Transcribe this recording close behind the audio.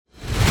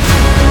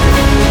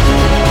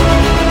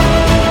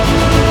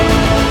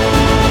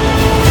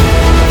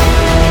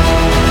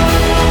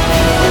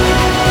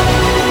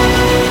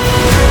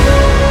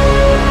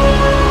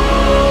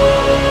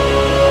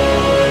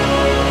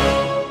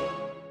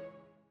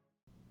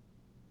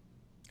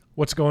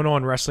What's going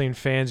on, wrestling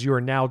fans? You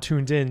are now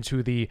tuned in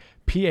to the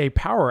PA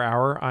Power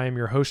Hour. I am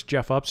your host,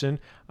 Jeff Upson.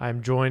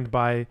 I'm joined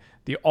by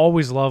the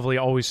always lovely,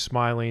 always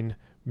smiling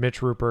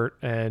Mitch Rupert,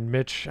 and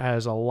Mitch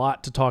has a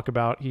lot to talk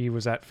about. He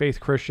was at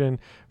Faith Christian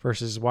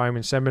versus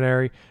Wyoming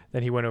Seminary.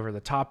 Then he went over the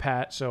Top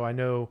Hat, so I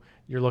know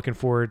you're looking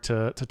forward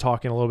to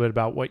talking a little bit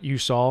about what you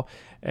saw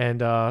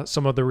and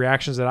some of the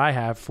reactions that I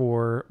have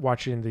for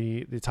watching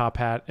the Top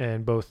Hat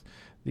and both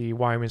the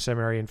Wyoming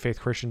Seminary and Faith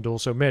Christian duel.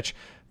 So, Mitch,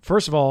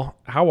 first of all,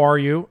 how are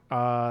you?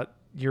 I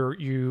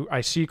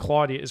see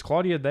Claudia. Is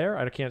Claudia there?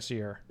 I can't see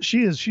her.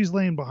 She is. She's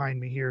laying behind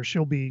me here.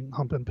 She'll be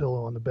humping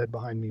pillow on the bed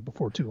behind me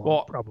before too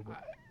long, probably.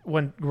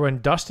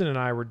 When Dustin and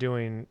I were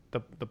doing the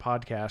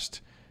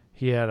podcast,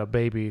 he had a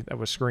baby that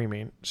was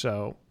screaming.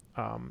 So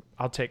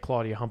I'll take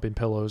Claudia humping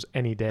pillows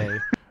any day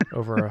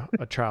over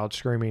a child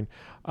screaming.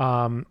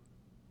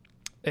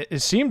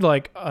 It seemed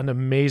like an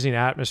amazing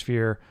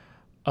atmosphere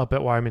up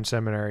at Wyoming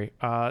Seminary.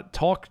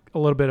 Talk a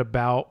little bit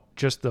about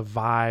just the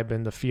vibe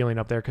and the feeling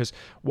up there, because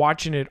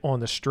watching it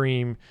on the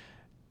stream,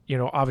 you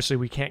know, obviously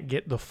we can't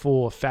get the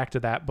full effect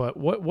of that, but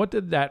what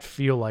did that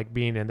feel like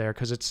being in there?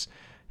 Because it's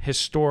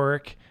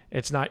historic.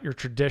 It's not your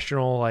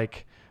traditional,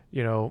 like,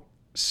 you know,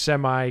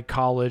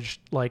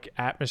 semi-college like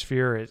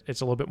atmosphere.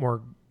 It's a little bit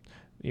more,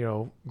 you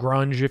know,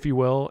 grunge, if you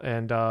will.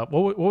 And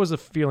what was the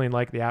feeling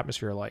like, the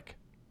atmosphere like?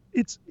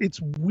 It's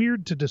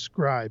weird to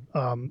describe.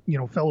 You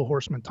know, fellow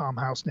horseman Tom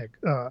Hausnick,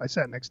 I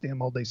sat next to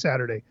him all day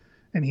Saturday,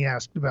 and he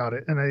asked about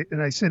it,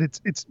 and I said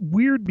it's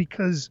weird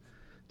because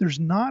there's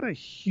not a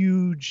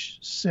huge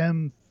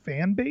SEM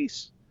fan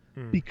base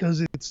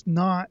because it's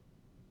not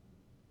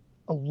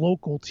a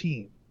local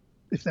team,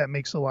 if that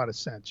makes a lot of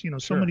sense. You know,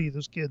 so many of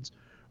those kids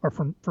are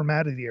from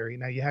out of the area.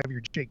 Now you have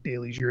your Jake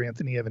Daly's, your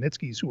Anthony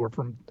Evanitskis, who are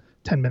from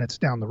 10 minutes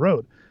down the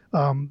road.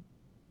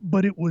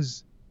 But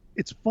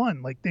it's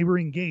fun. Like, they were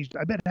engaged.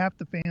 I bet half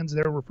the fans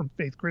there were from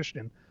Faith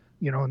Christian,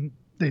 you know, and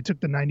they took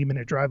the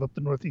 90-minute drive up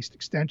the Northeast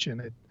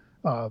Extension.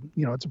 You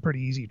know, it's a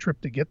pretty easy trip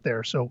to get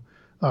there. So,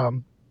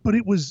 but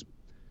it was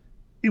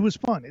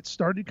fun. It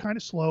started kind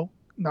of slow,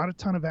 not a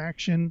ton of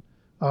action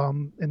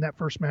in that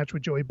first match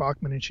with Joey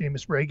Bachman and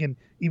Seamus Reagan,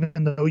 even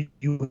though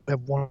you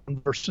have 1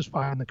 versus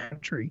 5 in the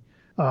country.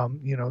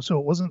 You know, so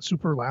it wasn't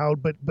super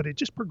loud, but it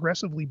just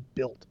progressively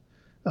built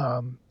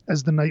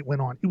as the night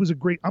went on. It was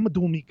I'm a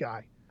dual meet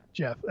guy,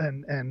 Jeff,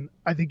 and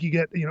I think you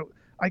get, you know,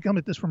 I come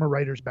at this from a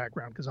writer's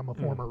background because I'm a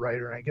former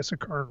writer, and I guess a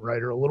current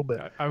writer a little bit.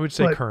 I would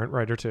say current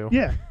writer too.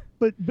 Yeah,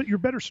 but your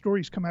better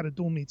stories come out of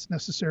dual meets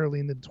necessarily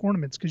in the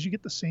tournaments, because you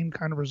get the same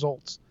kind of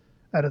results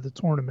out of the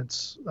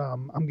tournaments.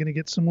 I'm going to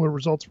get similar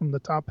results from the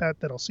Top Hat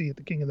that I'll see at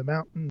the King of the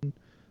Mountain,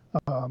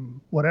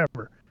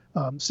 whatever.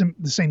 The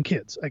same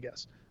kids, I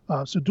guess.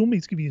 So dual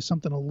meets give you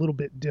something a little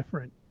bit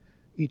different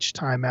each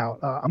time out.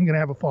 I'm going to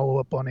have a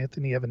follow-up on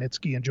Anthony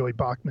Evanitski and Joey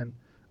Bachman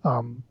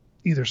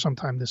either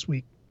sometime this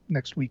week,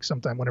 next week,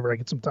 sometime, whenever I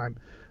get some time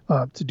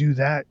to do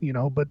that, you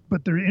know. But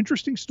they're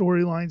interesting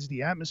storylines.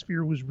 The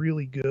atmosphere was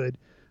really good.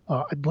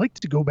 I'd like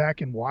to go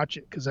back and watch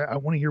it because I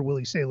want to hear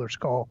Willie Saylor's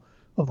call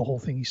of the whole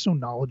thing. He's so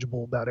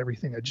knowledgeable about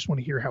everything. I just want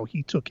to hear how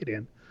he took it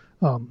in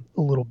a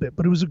little bit.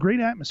 But it was a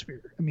great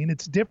atmosphere. I mean,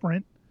 it's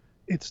different.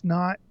 It's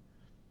not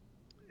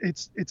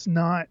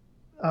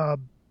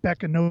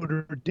Becca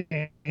Notre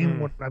Dame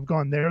when I've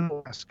gone there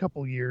the last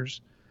couple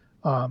years.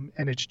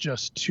 And it's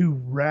just 2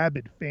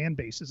 rabid fan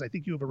bases. I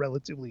think you have a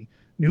relatively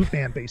new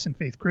fan base in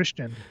Faith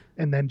Christian,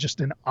 and then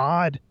just an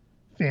odd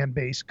fan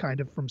base kind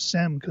of from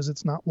SEM because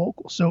it's not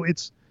local. So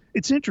it's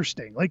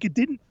interesting. Like, it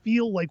didn't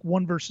feel like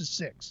 1 versus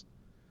 6.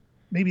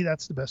 Maybe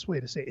that's the best way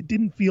to say it. It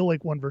didn't feel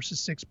like 1 versus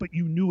 6, but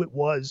you knew it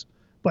was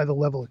by the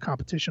level of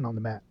competition on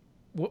the mat.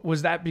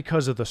 Was that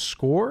because of the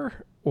score,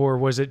 or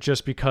was it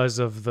just because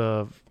of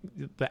the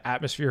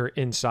atmosphere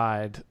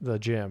inside the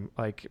gym?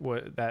 Like,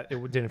 that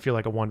it didn't feel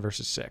like a 1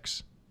 versus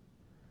 6.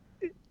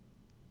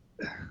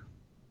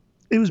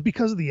 It was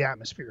because of the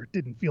atmosphere. It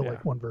didn't feel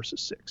like 1 versus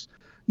 6.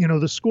 You know,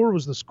 the score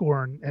was the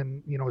score,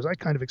 and you know, as I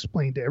kind of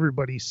explained to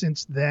everybody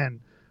since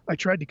then, I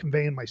tried to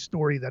convey in my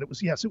story that it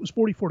was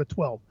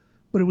 44-12,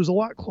 but it was a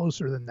lot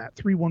closer than that.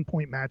 3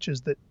 1-point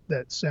matches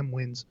that SEM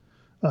wins.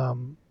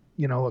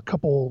 You know, a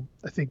couple,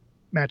 I think,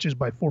 matches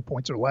by 4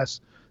 points or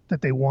less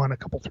that they won, a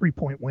couple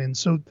 3-point wins.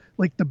 So,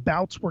 like, the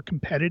bouts were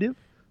competitive.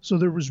 So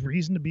there was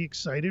reason to be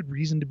excited,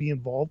 reason to be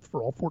involved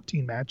for all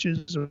 14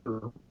 matches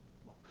or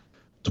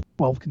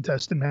 12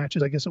 contested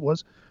matches, I guess it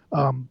was.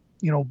 You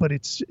know, but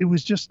it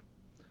was just,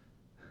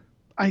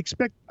 I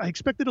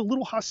expected a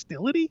little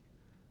hostility,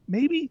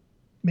 maybe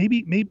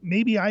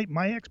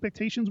my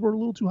expectations were a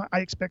little too high. I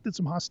expected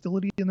some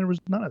hostility, and there was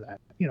none of that.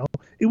 You know,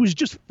 it was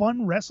just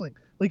fun wrestling.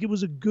 Like, it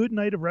was a good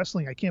night of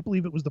wrestling. I can't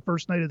believe it was the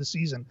first night of the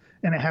season,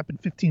 and it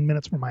happened 15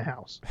 minutes from my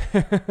house.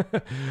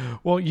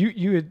 Well,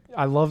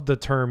 I love the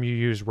term you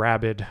use,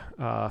 rabid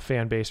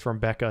fan base from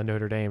Becca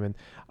Notre Dame, and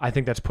I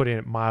think that's putting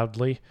it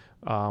mildly.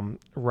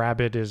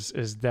 Rabid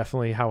is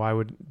definitely how I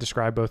would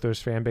describe both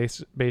those fan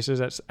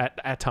bases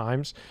at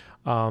times.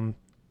 And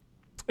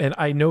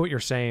I know what you're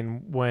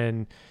saying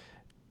when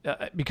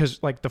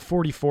because like the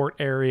 40 Fort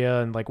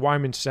area and like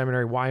Wyoming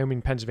Seminary,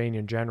 Wyoming, Pennsylvania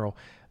in general,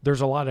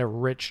 there's a lot of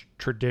rich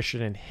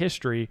tradition and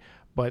history,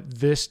 but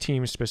this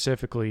team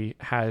specifically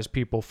has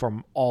people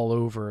from all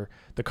over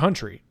the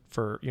country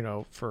for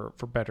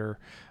better,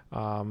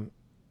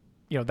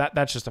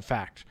 that's just a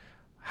fact.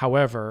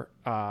 However,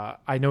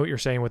 I know what you're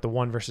saying with the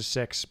 1 versus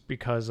 6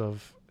 because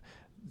of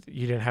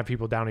you didn't have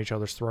people down each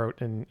other's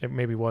throat, and it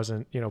maybe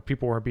wasn't,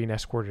 people weren't being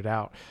escorted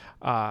out.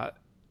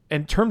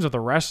 In terms of the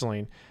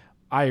wrestling,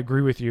 I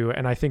agree with you,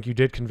 and I think you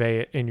did convey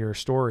it in your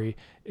story,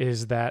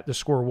 is that the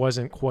score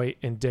wasn't quite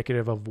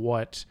indicative of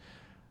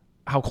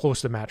how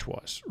close the match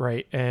was,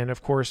 right? And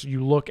of course,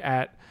 you look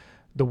at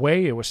the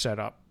way it was set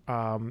up.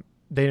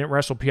 They didn't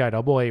wrestle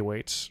PIAA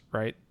weights,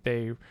 right?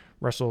 They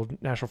wrestled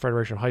National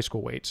Federation of High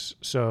School weights.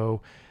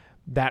 So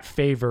that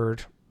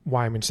favored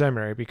Wyoming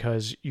Seminary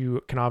because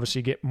you can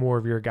obviously get more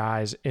of your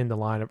guys in the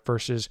lineup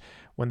versus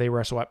when they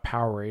wrestle at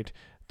Powerade,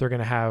 they're going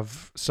to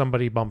have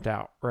somebody bumped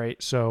out,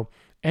 right? So,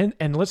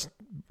 and let's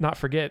not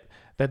forget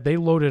that they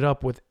loaded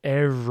up with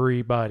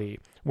everybody.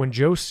 When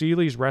Joe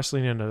Seeley's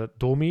wrestling in a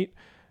dual meet,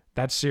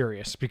 that's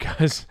serious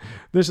because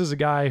this is a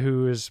guy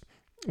who is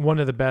one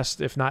of the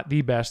best, if not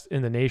the best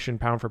in the nation,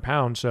 pound for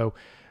pound. So,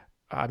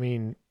 I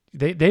mean,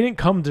 they didn't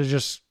come to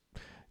just,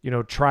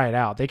 try it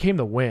out. They came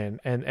to win,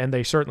 and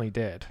they certainly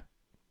did.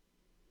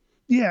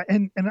 Yeah,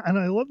 and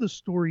I love the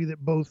story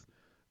that both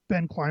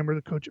Ben Clymer,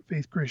 the coach at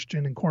Faith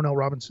Christian, and Cornell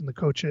Robinson, the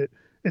coach at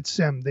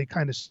SEM, they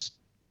kind of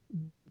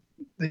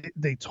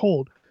they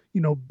told.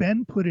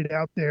 Ben put it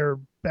out there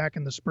back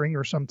in the spring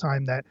or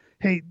sometime that,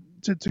 hey,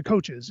 to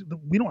coaches,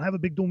 we don't have a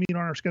big dual meet on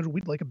our schedule.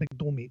 We'd like a big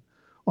dual meet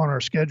on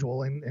our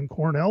schedule. And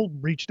Cornell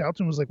reached out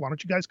to him and was like, why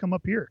don't you guys come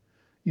up here?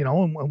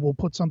 And we'll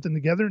put something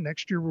together.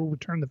 Next year we'll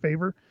return the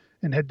favor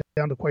and head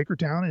down to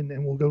Quakertown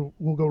and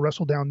we'll go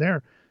wrestle down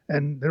there.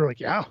 And they're like,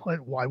 yeah,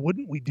 why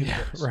wouldn't we do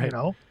this? Right.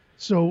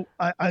 So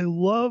I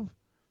love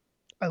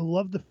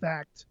the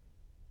fact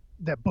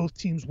that both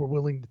teams were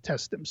willing to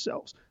test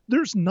themselves.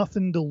 There's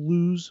nothing to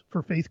lose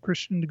for Faith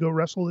Christian to go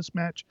wrestle this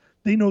match.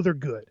 They know they're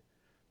good.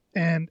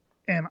 And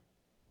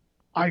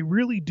I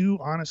really do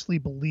honestly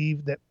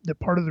believe that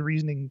part of the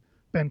reasoning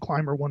Ben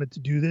Clymer wanted to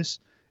do this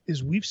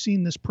is we've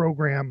seen this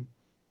program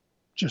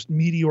just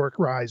meteoric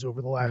rise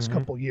over the last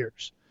couple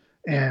years.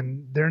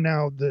 And they're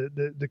now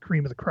the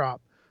cream of the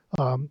crop.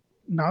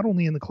 Not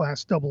only in the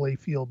Class AA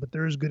field, but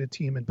they're as good a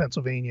team in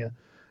Pennsylvania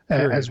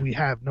as we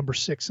have, number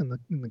 6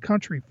 in the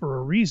country for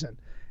a reason.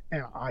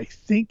 And I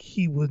think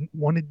he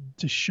wanted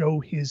to show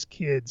his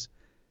kids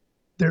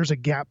there's a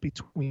gap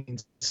between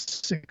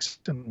 6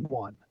 and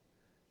 1,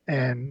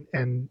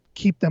 and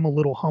keep them a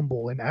little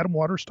humble. And Adam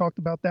Waters talked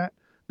about that,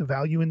 the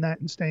value in that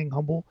and staying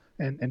humble.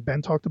 And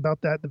Ben talked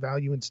about that, the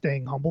value in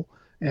staying humble.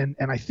 And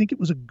I think it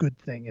was a good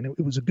thing. And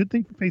it was a good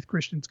thing for Faith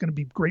Christian. It's going to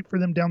be great for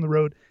them down the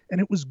road.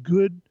 And it was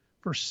good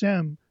for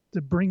SEM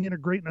to bring in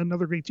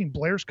another great team.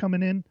 Blair's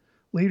coming in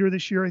later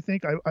this year, I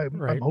think.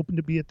 I'm hoping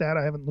to be at that.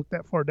 I haven't looked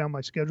that far down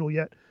my schedule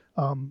yet.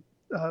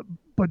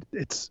 But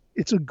it's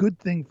a good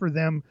thing for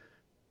them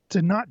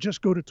to not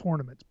just go to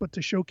tournaments, but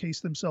to showcase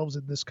themselves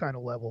at this kind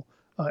of level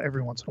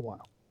every once in a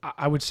while.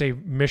 I would say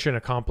mission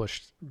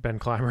accomplished, Ben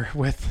Clymer,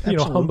 with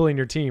Absolutely. Humbling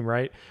your team,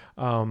 right?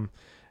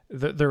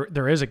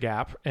 There is a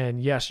gap,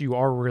 and yes, you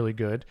are really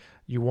good.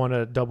 You won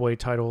a AA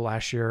title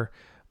last year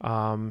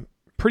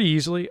pretty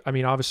easily. I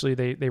mean, obviously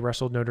they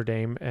wrestled Notre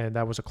Dame, and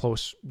that was a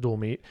close dual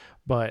meet,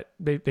 but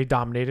they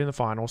dominated in the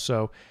final.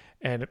 So,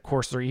 and of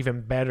course, they're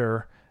even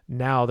better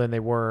now than they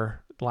were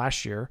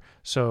last year.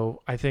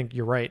 So I think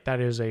you're right. That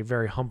is a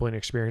very humbling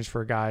experience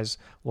for guys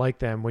like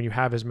them when you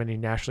have as many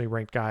nationally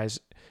ranked guys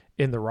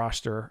in the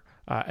roster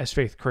as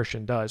Faith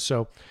Christian does.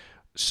 So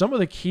some of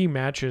the key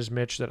matches,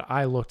 Mitch, that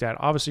I looked at,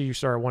 obviously you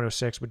start at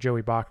 106 with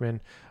Joey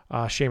Bachman,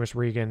 Seamus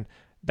Regan.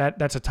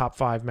 That's a top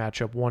 5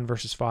 matchup, 1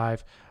 versus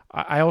 5.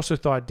 I also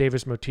thought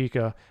Davis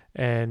Motika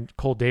and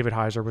Cole David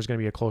Heiser was going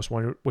to be a close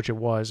one, which it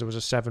was. It was a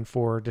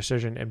 7-4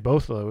 decision in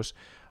both of those.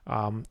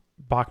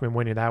 Bachman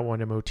winning that one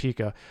to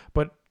Motika.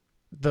 But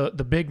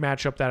the big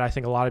matchup that I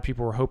think a lot of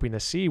people were hoping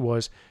to see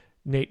was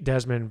Nate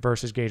Desmond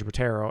versus Gage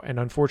Botero. And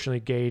unfortunately,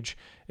 Gage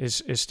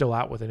is still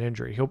out with an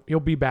injury. He'll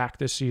be back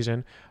this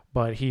season,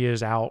 but he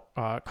is out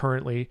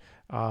currently,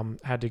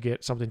 had to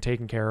get something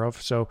taken care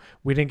of. So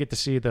we didn't get to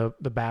see the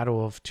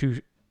battle of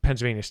 2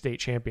 Pennsylvania state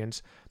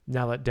champions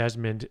now that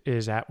Desmond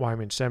is at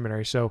Wyoming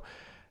Seminary. So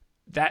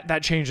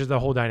that changes the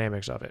whole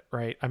dynamics of it,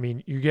 right? I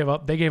mean,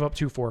 they gave up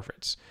 2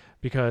 forfeits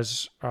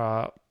because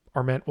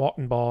Arment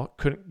Walton-Ball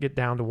couldn't get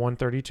down to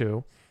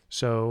 132.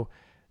 So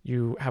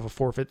you have a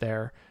forfeit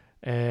there.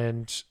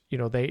 And,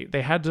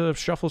 they had to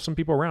shuffle some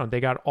people around. They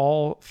got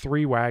all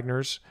 3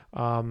 Wagners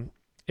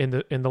in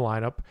the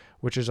lineup,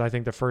 which is, I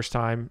think, the first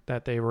time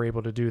that they were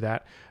able to do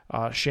that.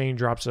 Shane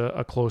drops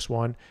a close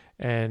one,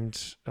 and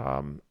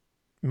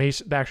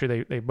Mason,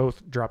 actually, they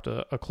both dropped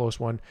a close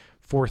one.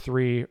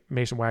 4-3,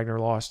 Mason Wagner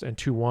lost, and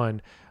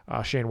 2-1,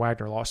 Shane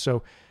Wagner lost.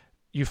 So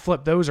you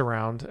flip those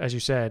around, as you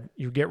said,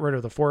 you get rid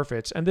of the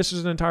forfeits, and this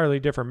is an entirely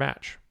different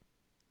match.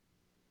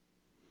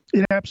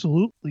 It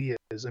absolutely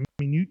is. I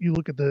mean, you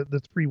look at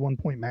the 3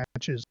 1-point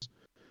matches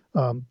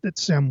that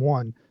Sem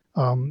won.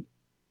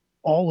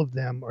 All of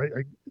them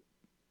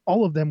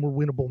all of them were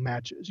winnable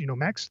matches.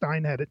 Max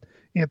Stein had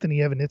Anthony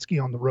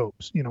Evanitsky on the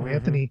ropes.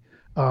 Anthony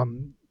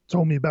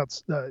told me about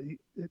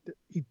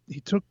he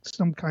took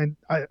some kind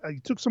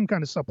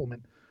of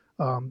supplement.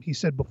 He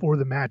said before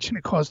the match, and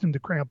it caused him to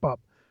cramp up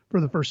for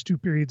the first 2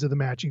 periods of the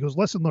match. He goes,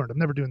 "Lesson learned. I'm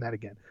never doing that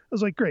again." I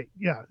was like, "Great,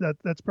 yeah,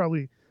 that's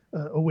probably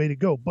a way to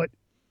go." But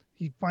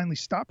he finally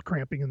stopped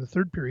cramping in the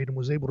 3rd period and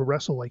was able to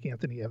wrestle like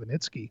Anthony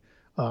Evanitsky,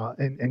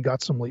 and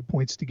got some late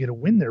points to get a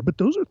win there. But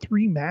those are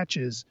 3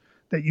 matches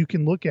that you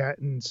can look at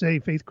and say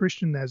Faith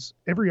Christian has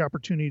every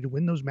opportunity to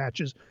win those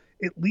matches.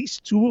 At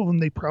least 2 of them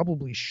they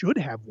probably should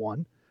have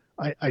won,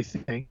 I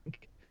think.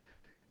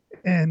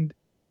 And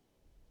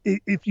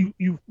if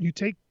you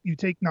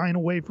take 9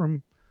 away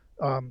from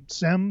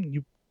Sem,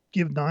 you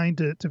give 9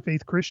 to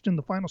Faith Christian,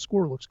 the final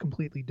score looks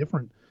completely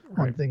different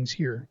on things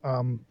here.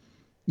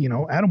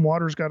 Adam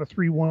Waters got a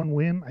 3-1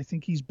 win. I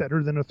think he's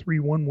better than a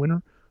 3-1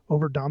 winner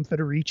over Dom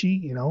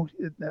Federici.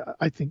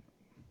 I think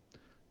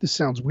this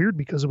sounds weird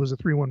because it was a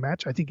 3-1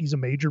 match. I think he's a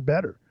major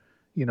better,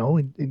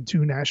 in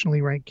 2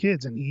 nationally ranked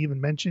kids. And he even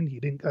mentioned he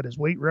didn't cut his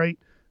weight right.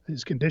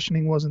 His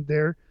conditioning wasn't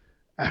there.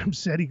 Adam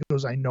said, he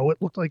goes, "I know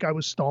it looked like I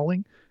was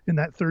stalling in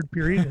that 3rd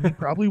period," and he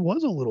probably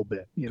was a little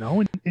bit,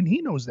 and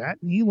he knows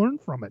that, and he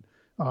learned from it.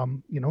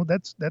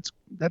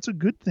 That's a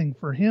good thing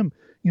for him.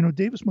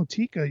 Davis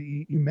Motika,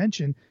 you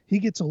mentioned, he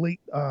gets a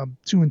late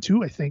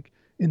 2-2, I think,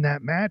 in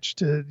that match.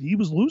 He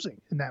was losing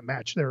in that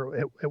match there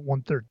at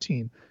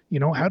 113.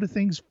 How do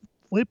things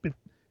flip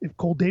if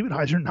Cole David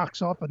Heiser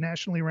knocks off a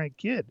nationally ranked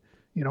kid?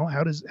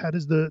 How does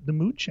the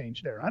mood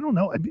change there? I don't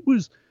know.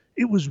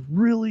 It was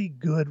really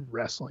good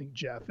wrestling,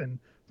 Jeff. And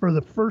for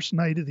the first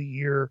night of the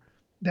year,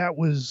 that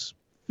was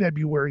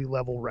February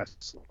level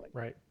wrestling.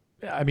 Right.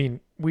 I mean,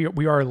 we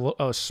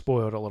are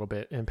spoiled a little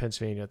bit in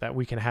Pennsylvania that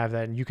we can have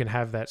that, and you can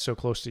have that so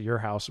close to your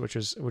house, which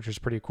is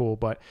pretty cool.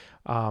 But,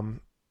 and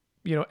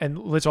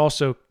let's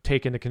also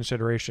take into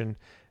consideration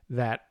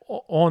that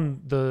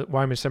on the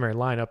Wyoming Seminary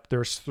lineup,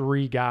 there's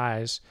 3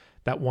 guys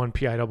that won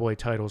PIAA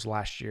titles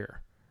last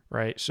year,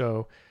 right?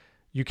 So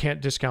you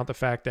can't discount the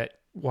fact that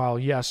while,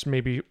 yes,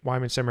 maybe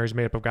Wyoming Seminary is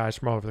made up of guys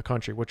from all over the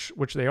country, which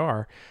they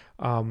are,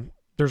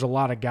 there's a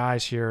lot of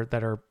guys here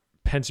that are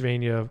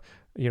Pennsylvania,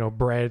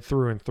 bred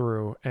through and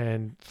through,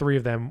 and 3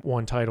 of them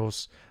won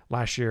titles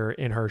last year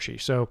in Hershey.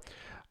 So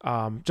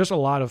just a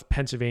lot of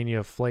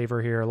Pennsylvania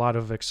flavor here, a lot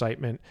of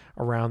excitement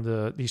around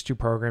these 2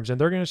 programs, and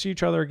they're going to see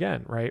each other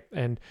again, right?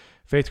 And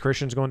Faith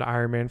Christian's going to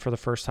Ironman for the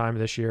first time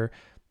this year.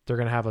 They're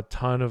going to have a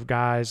ton of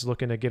guys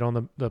looking to get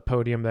on the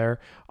podium there.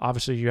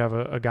 Obviously, you have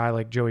a guy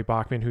like Joey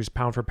Bachman, who's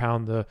pound for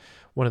pound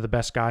one of the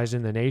best guys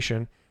in the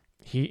nation.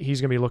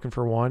 He's going to be looking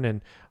for one,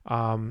 and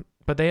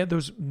but they have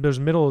those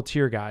middle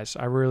tier guys.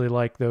 I really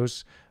like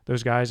those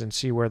guys and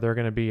see where they're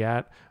going to be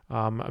at.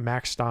 A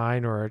Max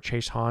Stein or a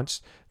Chase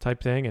Hans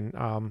type thing,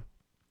 and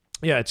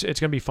it's going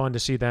to be fun to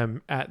see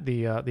them at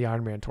the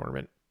Ironman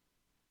tournament.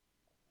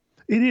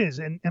 It is,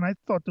 and I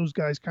thought those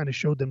guys kind of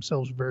showed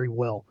themselves very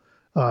well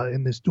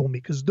in this dual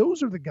meet, because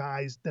those are the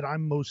guys that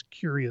I'm most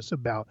curious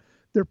about.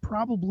 They're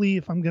probably,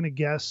 if I'm going to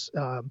guess,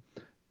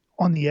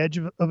 on the edge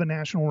of a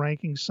national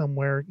ranking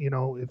somewhere.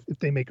 If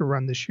they make a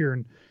run this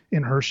year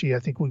in Hershey, I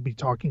think we'd be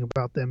talking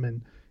about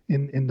them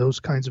in those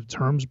kinds of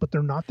terms, but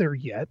they're not there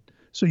yet.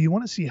 So you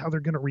want to see how they're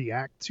going to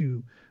react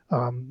to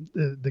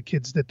the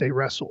kids that they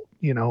wrestle.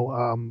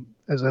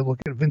 As I look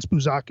at Vince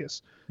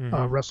Bouzakis,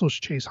 wrestles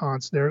Chase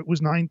Hans there. It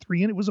was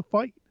 9-3, and it was a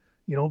fight.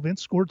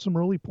 Vince scored some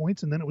early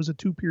points, and then it was a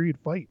 2-period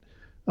fight.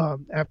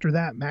 After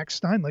that, Max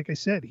Stein, like I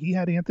said, he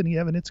had Anthony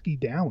Evanitsky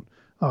down.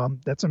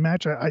 That's a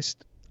match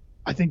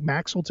I think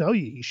Max will tell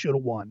you he should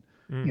have won,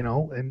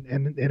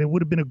 and it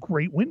would have been a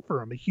great win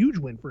for him, a huge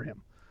win for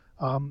him.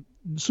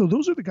 So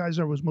those are the guys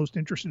I was most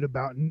interested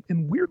about.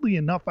 And weirdly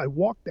enough, I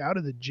walked out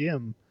of the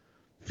gym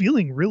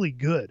feeling really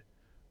good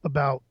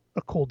about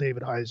a Cole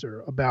David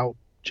Heiser, about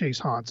Chase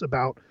Hans,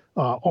 about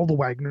all the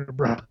Wagner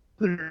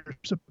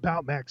brothers,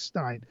 about Max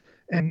Stein.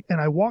 And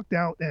I walked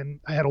out, and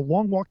I had a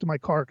long walk to my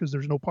car because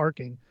there's no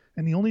parking.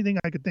 And the only thing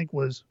I could think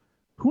was,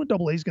 who in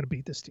AA is going to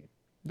beat this team?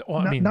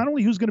 Well, not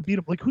only who's going to beat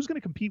them, like who's going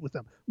to compete with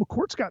them.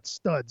 McCourt's got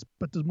studs,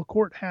 but does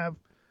McCourt have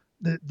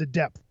the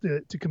depth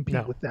to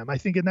compete with them? I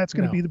think, and that's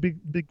going to be the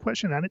big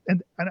question on it.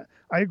 And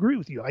I agree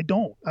with you. I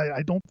don't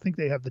think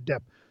they have the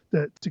depth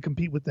to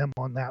compete with them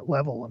on that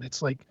level. And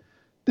it's like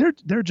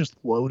they're just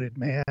loaded,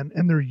 man,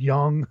 and they're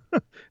young,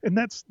 and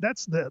that's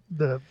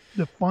the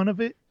fun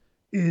of it.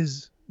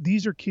 Is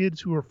these are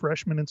kids who are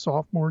freshmen and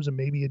sophomores and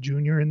maybe a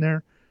junior in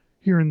there,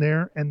 here and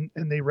there, and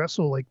they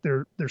wrestle like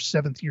they're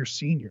 7th year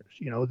seniors.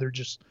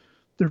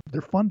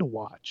 They're fun to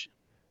watch.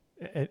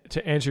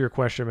 To answer your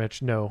question,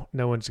 Mitch, no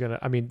one's gonna.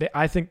 I mean,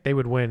 I think they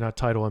would win a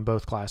title in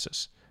both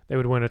classes. They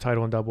would win a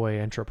title in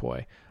AA and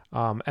AAA,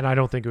 and I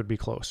don't think it would be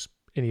close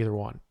in either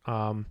one.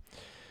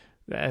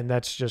 And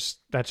that's just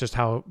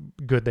how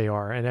good they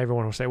are. And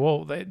everyone will say,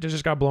 well, they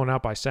just got blown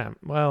out by Sem.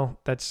 Well,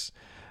 that's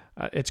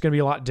it's going to be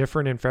a lot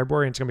different in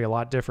February, and it's going to be a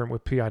lot different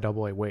with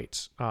PIAA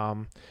weights.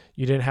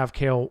 You didn't have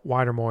Cale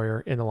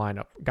Weidermoyer in the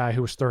lineup, guy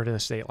who was third in the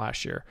state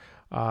last year.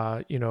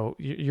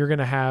 You're going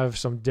to have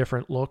some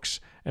different looks,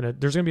 and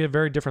there's going to be a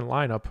very different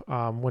lineup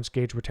once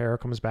Gage Butera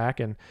comes back,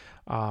 and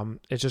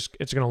it's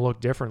going to look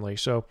differently.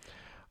 So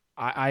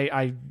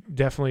I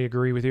definitely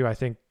agree with you. I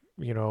think,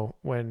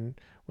 when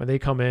they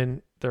come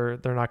in, they're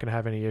not going to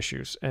have any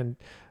issues. And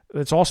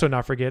let's also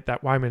not forget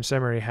that Wyoming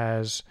Seminary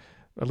has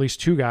at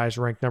least two guys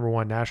ranked number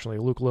one nationally,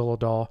 Luke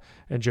Lillidahl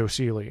and Joe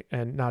Seeley,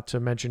 and not to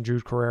mention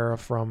Jude Carrera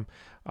from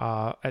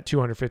at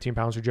 215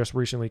 pounds, who just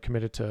recently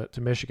committed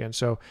to Michigan.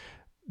 So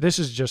this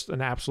is just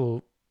an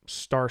absolute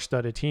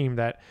star-studded team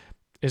that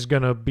is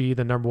going to be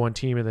the number one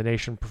team in the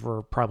nation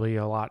for probably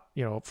a lot,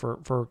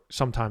 for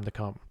some time to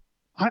come.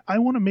 I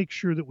want to make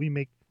sure that we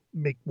make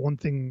one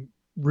thing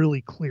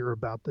really clear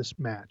about this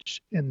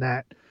match, in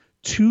that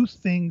two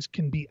things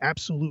can be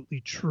absolutely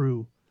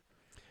true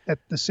at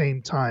the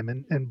same time.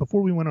 And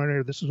before we went on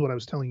air, this is what I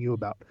was telling you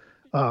about.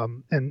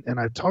 And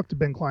I've talked to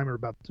Ben Clymer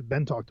about this.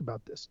 Ben talked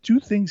about this. Two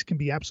things can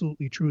be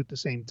absolutely true at the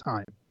same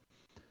time.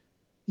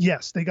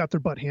 Yes, they got their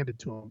butt handed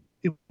to them.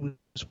 It was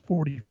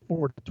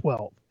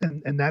 44-12.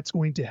 And that's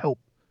going to help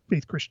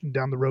Faith Christian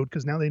down the road,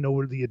 because now they know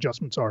where the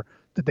adjustments are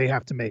that they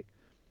have to make.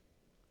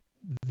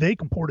 They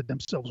comported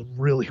themselves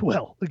really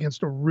well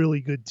against a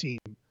really good team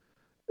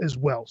as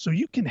well. So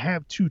you can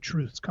have two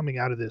truths coming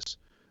out of this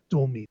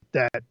dual meet,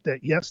 that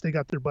yes, they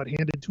got their butt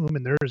handed to them,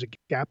 and there is a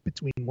gap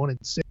between 1 and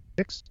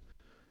 6.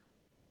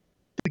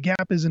 The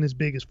gap isn't as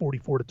big as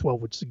 44-12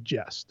 would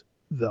suggest,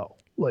 though.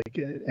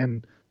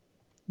 And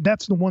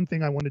that's the one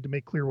thing I wanted to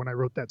make clear when I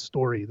wrote that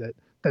story,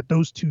 that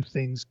those two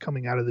things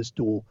coming out of this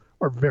duel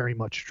are very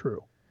much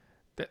true.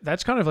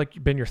 That's kind of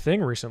like been your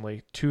thing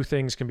recently. Two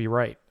things can be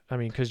right. I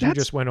mean, because you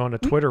just went on a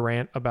Twitter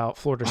rant about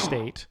Florida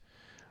State.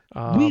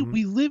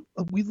 We live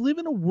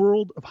in a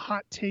world of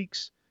hot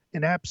takes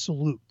and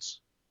absolutes.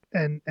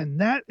 And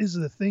that is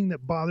the thing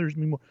that bothers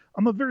me more.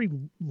 I'm a very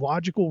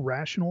logical,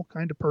 rational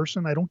kind of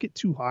person. I don't get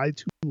too high,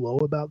 too low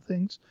about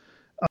things.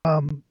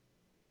 And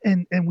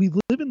we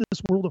live in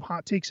this world of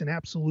hot takes and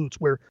absolutes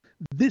where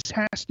this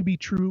has to be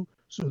true,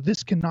 so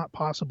this cannot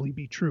possibly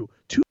be true.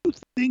 Two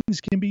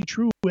things can be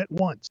true at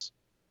once.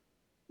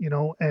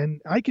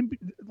 And I can be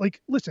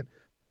listen,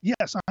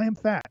 yes, I am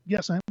fat.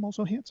 Yes, I am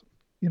also handsome.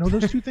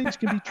 Those two things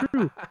can be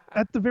true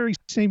at the very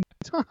same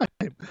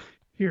time.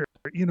 Here,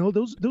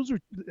 those are,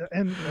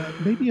 and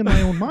maybe in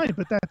my own mind,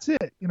 but that's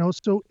it.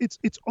 So it's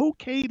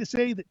okay to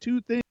say that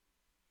two things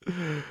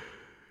are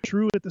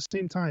true at the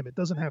same time. It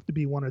doesn't have to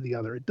be one or the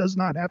other. It does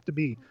not have to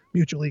be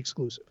mutually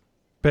exclusive.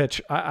 Bitch,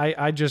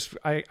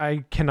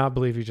 I cannot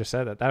believe you just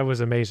said that. That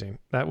was amazing.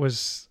 That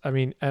was,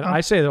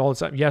 I say that all the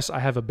time. Yes, I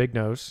have a big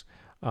nose.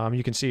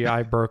 You can see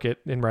I broke it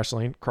in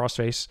wrestling,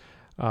 crossface,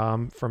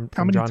 from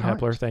John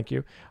Hepler. Thank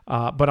you.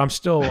 But I'm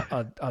still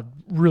a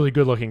really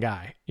good looking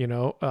guy,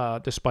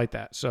 despite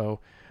that. So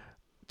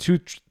two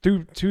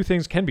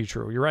things can be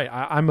true. You're right.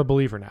 I'm a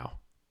believer now.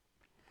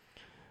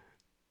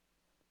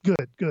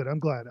 Good. I'm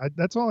glad.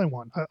 That's all I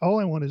want. All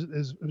I want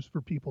is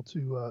for people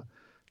to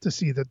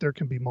see that there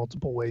can be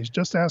multiple ways.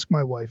 Just ask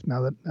my wife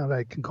now that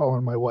I can call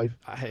her my wife.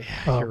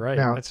 You're right.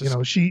 Now,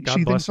 she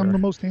thinks I'm the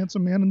most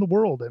handsome man in the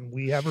world, and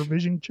we have her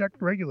vision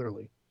checked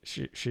regularly.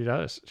 She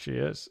does. She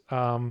is.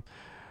 Well,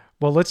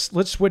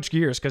 let's switch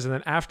gears, because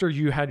then after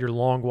you had your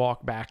long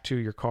walk back to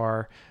your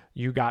car,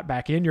 you got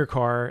back in your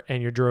car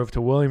and you drove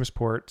to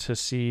Williamsport to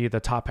see the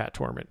Top Hat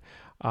tournament.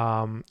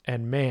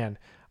 And man,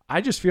 I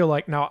just feel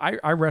like now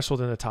I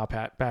wrestled in the Top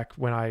Hat back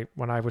when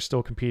I was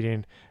still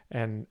competing,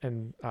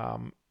 and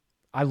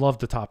I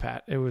loved the Top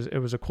Hat. It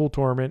was a cool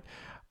tournament.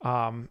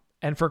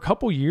 And for a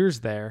couple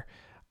years there,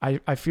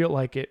 I feel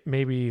like it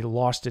maybe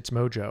lost its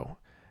mojo.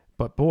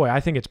 But boy, I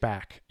think it's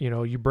back.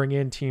 You bring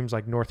in teams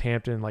like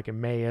Northampton, like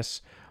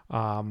Emmaus,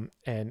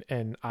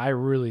 and I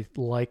really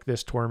like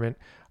this tournament.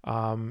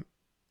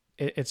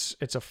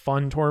 It's a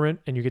fun tournament,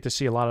 and you get to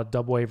see a lot of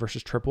AA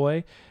versus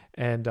AAA.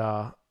 And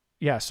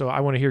so I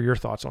want to hear your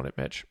thoughts on it,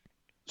 Mitch.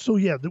 So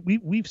yeah,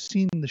 we've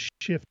seen the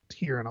shift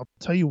here, and I'll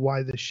tell you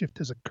why this shift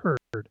has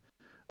occurred.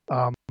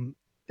 And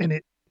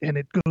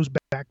it goes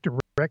back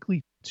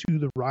directly to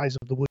the rise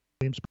of the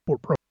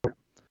Williamsport program,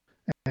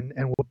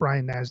 and what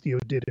Brian Nasdio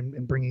did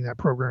in bringing that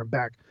program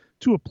back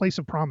to a place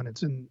of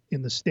prominence in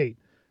the state.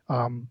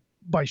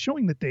 By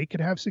showing that they could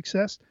have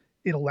success,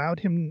 it allowed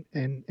him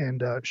and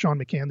Sean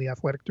McCann, the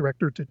athletic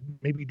director, to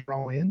maybe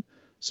draw in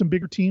some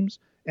bigger teams,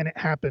 and it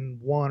happened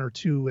one or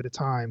two at a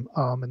time.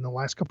 In the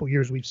last couple of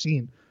years, we've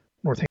seen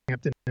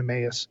Northampton,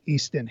 Emmaus,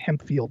 Easton,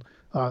 Hempfield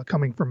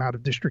coming from out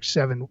of District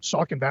 7.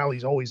 Saucon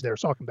Valley's always there.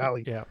 Saucon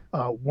Valley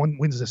one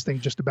wins this thing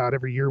just about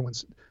every year,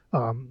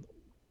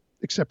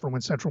 except for when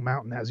Central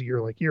Mountain has a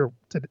year like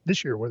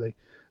this year where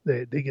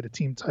they get a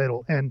team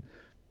title. And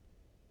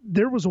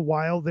there was a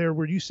while there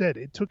where you said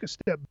it took a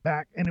step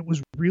back, and it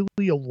was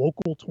really a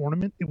local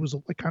tournament. It was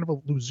like kind of a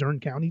Luzerne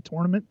County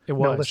tournament. It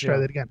was. No, let's try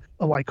that again.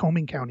 A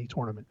Lycoming County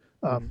tournament.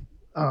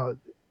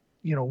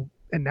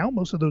 And now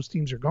most of those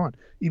teams are gone.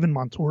 Even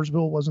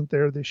Montoursville wasn't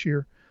there this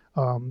year.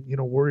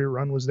 Warrior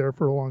Run was there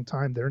for a long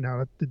time. They're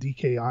now at the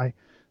DKI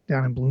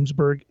down in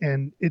Bloomsburg,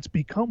 and it's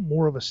become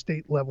more of a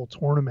state level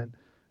tournament.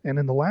 And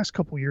in the last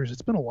couple of years,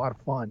 it's been a lot of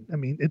fun. I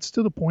mean, it's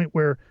to the point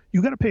where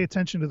you got to pay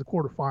attention to the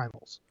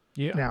quarterfinals.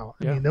 Yeah. Now,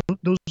 I Yeah. mean,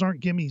 those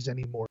aren't gimmies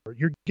anymore.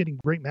 You're getting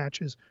great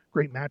matches,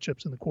 great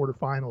matchups in the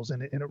quarterfinals,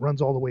 and it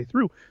runs all the way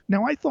through.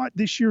 Now, I thought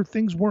this year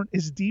things weren't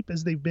as deep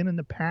as they've been in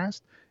the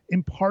past,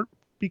 in part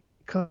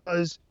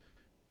because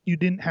you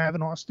didn't have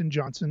an Austin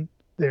Johnson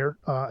there.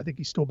 I think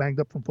he's still banged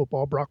up from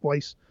football. Brock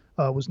Weiss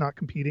was not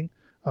competing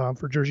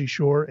for Jersey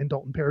Shore, and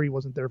Dalton Perry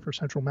wasn't there for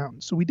Central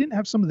Mountain. So we didn't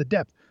have some of the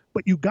depth,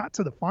 but you got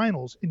to the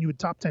finals, and you had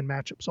top 10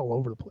 matchups all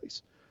over the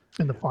place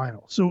in the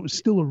final. So it was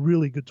still a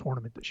really good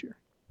tournament this year.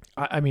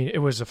 I mean, it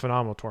was a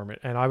phenomenal tournament,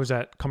 and I was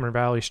at Cumberland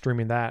Valley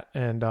streaming that,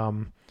 and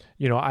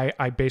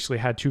I basically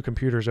had two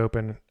computers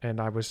open, and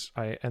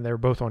and they were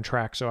both on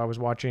track, so I was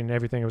watching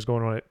everything that was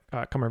going on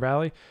at Cumberland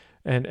Valley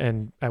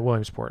and at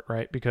Williamsport,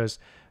 right? Because,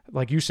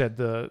 like you said,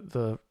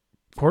 the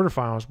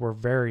quarterfinals were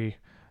very,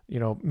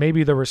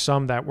 maybe there were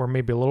some that were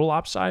maybe a little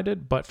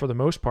lopsided, but for the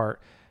most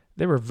part,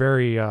 they were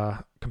very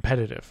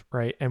competitive,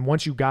 right? And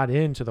once you got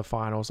into the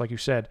finals, like you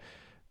said,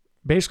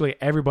 basically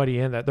everybody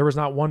in that, there was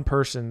not one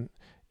person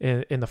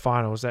in the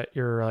finals that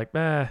you're like,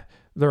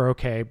 they're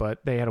okay,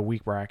 but they had a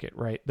weak bracket,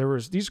 right?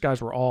 These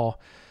guys were all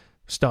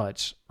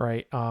studs,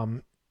 right?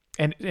 And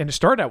it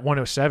started at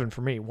 107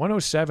 for me.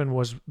 107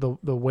 was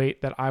the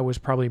weight that I was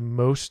probably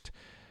most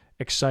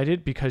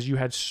excited because you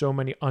had so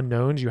many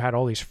unknowns. You had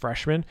all these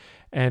freshmen,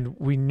 and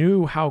we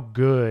knew how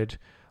good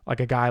like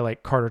a guy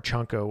like Carter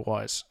Chunko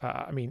was.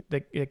 I mean,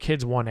 the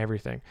kid's won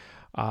everything.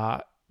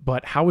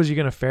 But how is he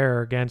going to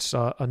fare against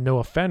a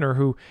Noah Fenner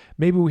who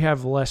maybe we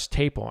have less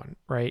tape on,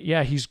 right?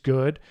 Yeah, he's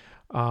good,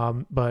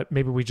 but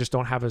maybe we just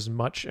don't have as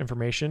much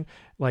information.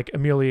 Like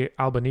Emilio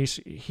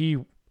Albanese, he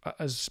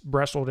has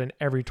wrestled in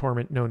every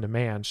tournament known to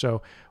man,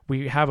 so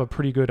we have a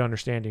pretty good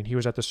understanding. He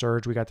was at the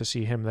Surge. We got to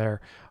see him there.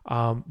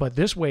 But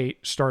this weight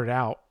started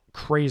out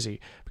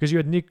crazy because you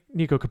had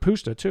Nico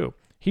Capusta too.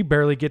 He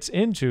barely gets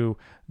into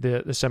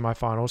the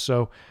semifinals,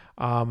 so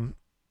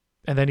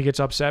and then he gets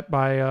upset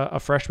by a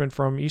freshman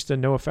from Easton,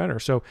 Noah Fenner.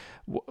 So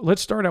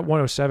let's start at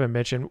 107,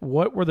 Mitch. And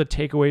what were the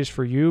takeaways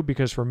for you?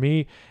 Because for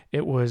me,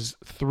 it was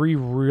three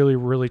really,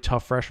 really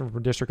tough freshmen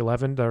from District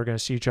 11 that are going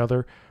to see each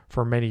other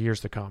for many years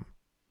to come.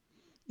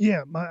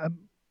 Yeah,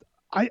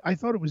 I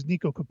thought it was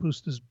Nico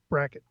Capusta's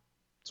bracket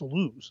to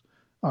lose,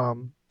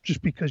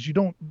 just because you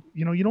don't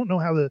know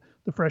how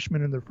the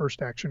freshmen in their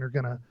first action are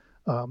going to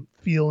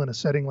feel in a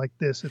setting like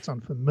this. It's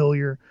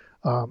unfamiliar.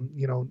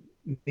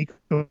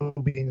 Nico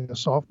being a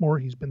sophomore,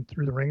 he's been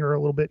through the ringer a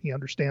little bit. He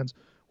understands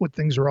what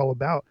things are all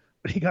about.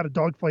 But he got a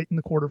dogfight in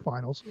the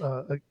quarterfinals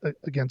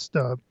against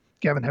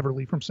Gavin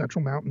Heverly from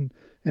Central Mountain,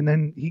 and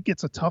then he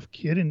gets a tough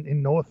kid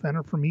in Noah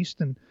Fenner from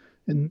Easton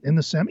in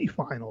the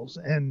semifinals.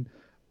 And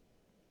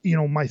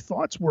my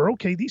thoughts were,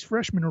 okay, these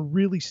freshmen are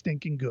really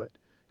stinking good.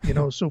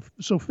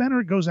 So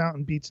Fenner goes out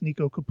and beats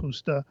Nico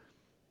Capusta.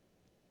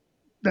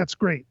 That's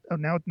great.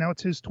 Now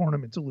it's his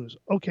tournament to lose.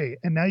 Okay,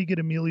 and now you get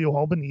Emilio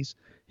Albanese.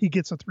 He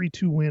gets a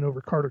 3-2 win over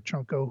Carter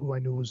Chunko, who I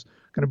knew was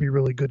going to be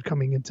really good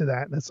coming into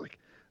that. And it's like,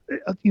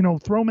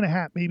 throw him in a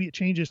hat. Maybe it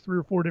changes 3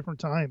 or 4 different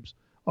times.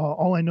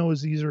 All I know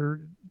is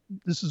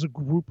this is a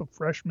group of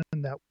freshmen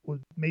that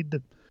made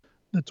the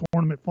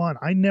tournament fun.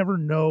 I never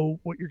know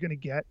what you're going to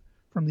get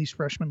from these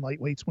freshman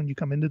lightweights when you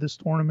come into this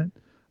tournament.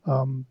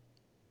 And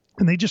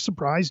they just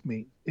surprised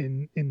me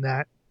in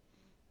that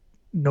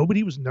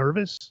nobody was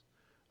nervous.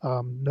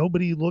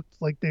 Nobody looked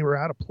like they were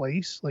out of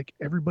place. Like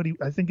everybody,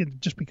 I think it's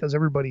just because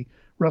everybody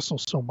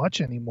wrestles so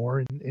much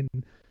anymore in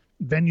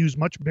venues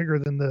much bigger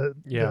than the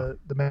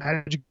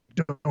Magic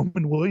Dome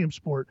in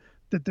Williamsport,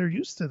 that they're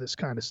used to this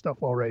kind of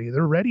stuff already.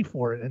 They're ready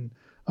for it. And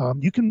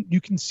you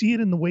can see it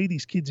in the way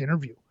these kids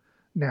interview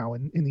now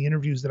in the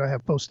interviews that I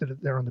have posted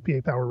there on the PA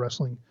Power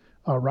Wrestling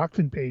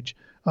Rockfin page.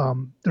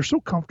 They're so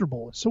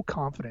comfortable and so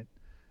confident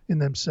in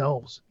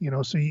themselves,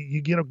 so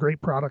you get a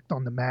great product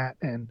on the mat.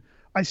 And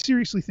I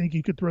seriously think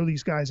you could throw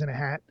these guys in a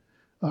hat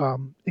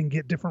and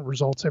get different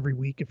results every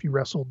week if you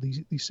wrestled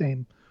these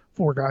same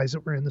 4 guys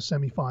that were in the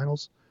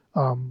semifinals.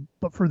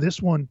 But for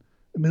this one,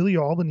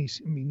 Emilio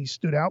Albanese, he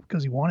stood out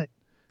because he won it.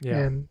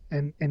 Yeah.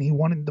 And he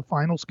won in the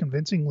finals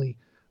convincingly,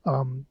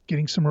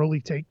 getting some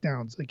early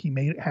takedowns. Like he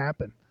made it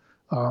happen.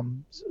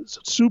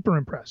 Super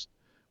impressed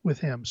with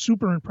him.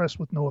 Super impressed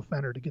with Noah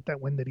Fenner to get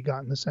that win that he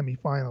got in the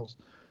semifinals.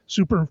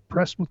 Super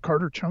impressed with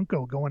Carter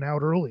Chunko going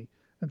out early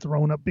and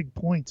throwing up big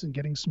points and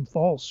getting some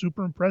falls.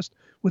 Super impressed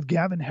with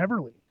Gavin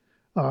Heverly,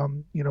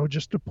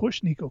 just to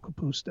push Nico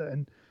Capusta,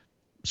 and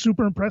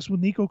super impressed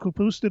with Nico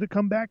Capusta to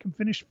come back and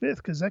finish 5th,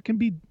 because that can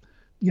be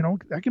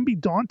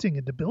daunting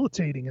and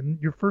debilitating. And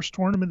your first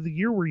tournament of the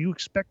year where you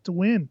expect to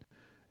win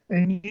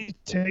and you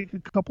take a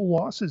couple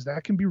losses,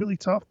 that can be really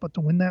tough. But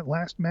to win that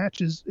last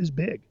match is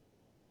big.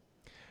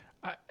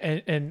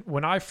 And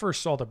when I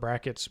first saw the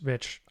brackets,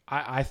 Mitch,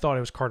 I thought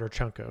it was Carter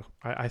Chunko.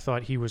 I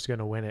thought he was going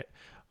to win it.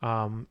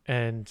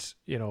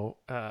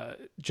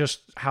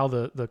 Just how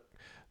the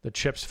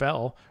chips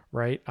fell,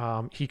 right?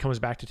 He comes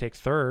back to take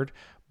 3rd,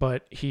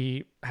 but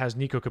he has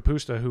Nico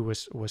Capusta, who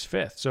was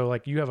fifth. So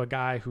like you have a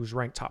guy who's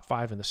ranked top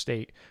 5 in the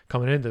state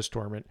coming into this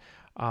tournament.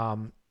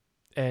 And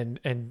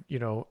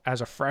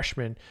as a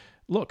freshman,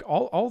 look,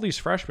 all these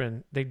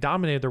freshmen, they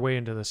dominated their way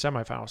into the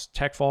semifinals.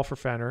 Tech fall for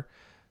Fenner,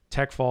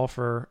 Tech fall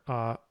for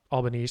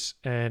Albanese,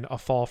 and a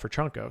fall for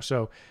Chunko.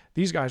 So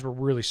these guys were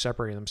really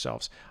separating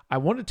themselves. I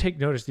want to take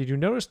notice. Did you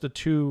notice the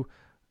two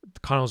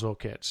Connellsville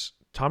kids,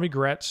 Tommy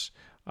Gretz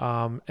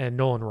and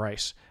Nolan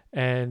Rice?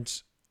 And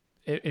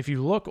if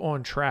you look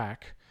on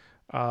track,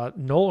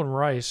 Nolan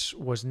Rice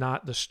was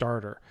not the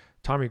starter.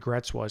 Tommy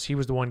Gretz was. He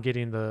was the one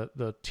getting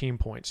the team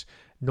points.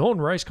 Nolan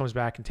Rice comes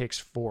back and takes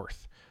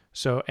 4th.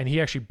 So, and he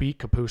actually beat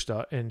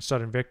Capusta in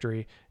sudden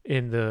victory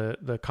in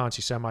the Conci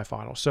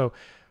semifinal. So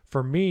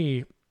for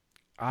me,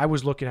 I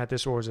was looking at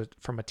this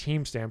from a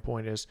team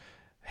standpoint is,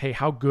 hey,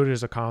 how good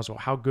is a Connellsville?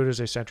 How good is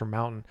a Central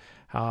Mountain?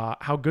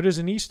 How good is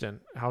an Easton?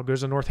 How good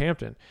is a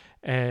Northampton?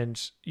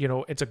 And,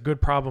 it's a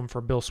good problem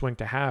for Bill Swing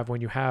to have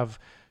when you have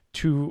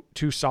two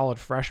solid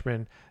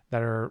freshmen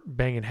that are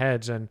banging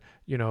heads, and,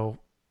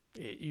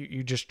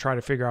 you just try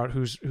to figure out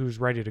who's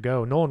ready to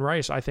go. Nolan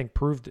Rice, I think,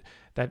 proved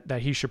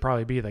that he should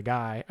probably be the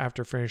guy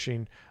after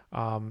finishing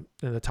in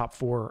the top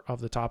 4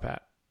 of the Top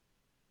Hat.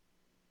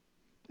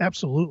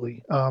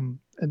 Absolutely.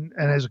 And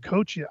as a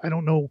coach, I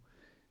don't know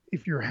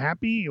if you're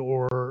happy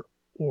or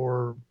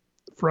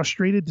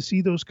frustrated to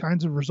see those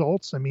kinds of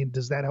results. I mean,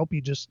 does that help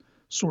you just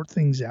sort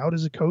things out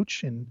as a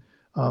coach and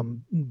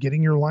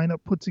getting your lineup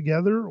put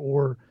together,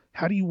 or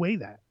how do you weigh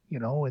that?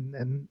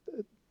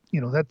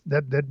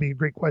 That'd be a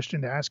great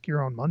question to ask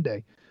here on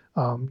Monday.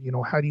 How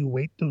do you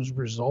weight those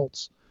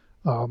results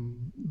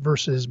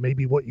versus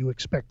maybe what you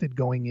expected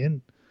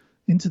going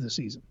into the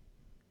season?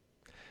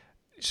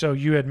 So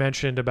you had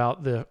mentioned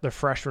about the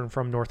freshmen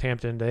from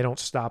Northampton. They don't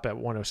stop at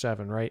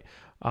 107, right?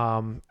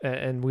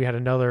 And we had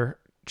another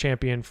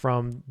champion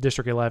from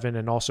District 11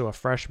 and also a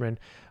freshman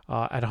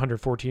at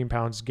 114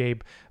 pounds,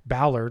 Gabe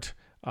Ballard.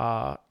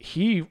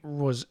 He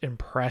was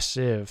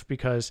impressive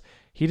because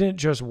he didn't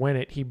just win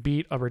it. He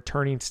beat a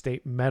returning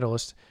state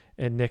medalist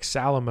in Nick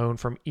Salamone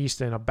from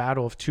Easton, a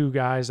battle of two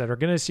guys that are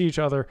going to see each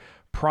other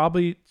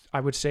probably, I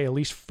would say, at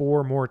least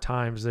 4 more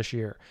times this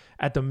year,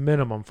 at the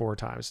minimum 4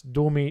 times.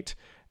 Dual meet,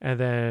 and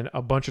then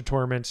a bunch of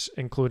tournaments,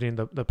 including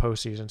the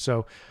postseason.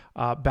 So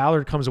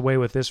Ballard comes away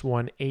with this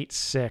one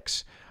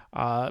 8-6.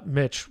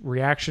 Mitch,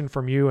 reaction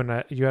from you,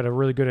 and you had a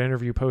really good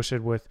interview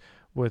posted with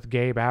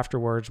Gabe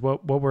afterwards.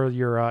 What were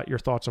your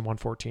thoughts on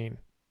 114?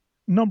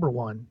 Number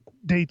one,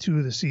 day 2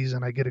 of the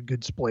season, I get a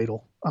good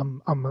spladle.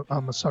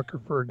 I'm a sucker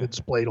for a good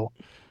spladle.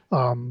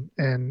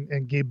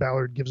 And Gabe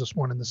Ballard gives us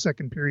one in the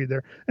second period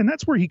there. And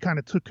that's where he kind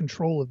of took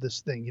control of this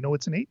thing.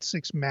 It's an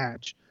 8-6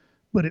 match,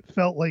 but it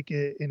felt like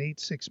an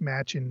 8-6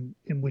 match in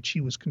which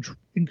he was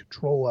in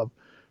control of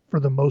for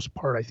the most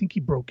part. I think he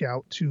broke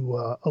out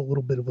to a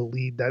little bit of a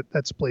lead. That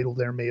spladle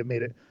there may have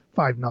made it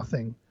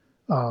 5-0.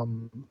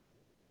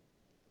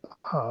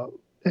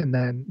 And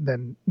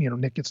then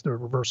Nick gets the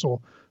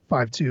reversal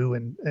 5-2,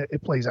 and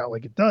it plays out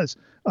like it does.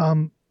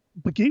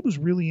 But Gabe was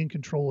really in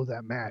control of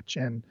that match,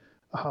 and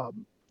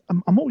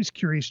I'm always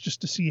curious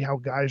just to see how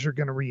guys are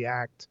going to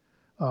react,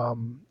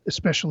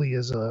 especially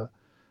as a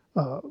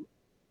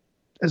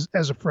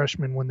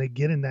freshman when they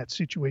get in that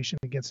situation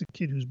against a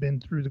kid who's been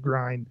through the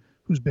grind,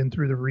 who's been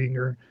through the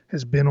ringer,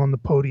 has been on the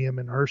podium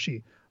in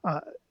Hershey.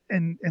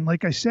 And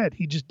like I said,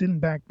 he just didn't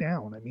back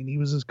down. I mean, he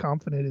was as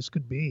confident as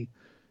could be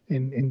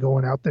in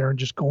going out there and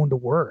just going to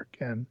work.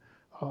 And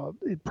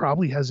it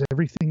probably has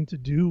everything to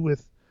do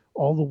with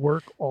all the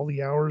work, all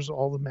the hours,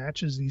 all the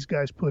matches these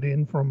guys put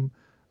in from,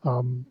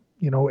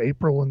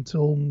 April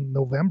until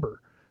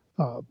November.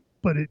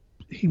 But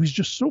he was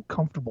just so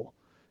comfortable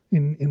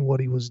in what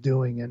he was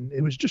doing. And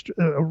it was just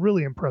a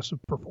really impressive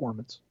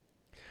performance.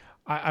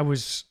 I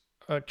was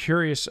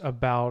curious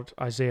about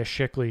Isaiah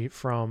Shickley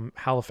from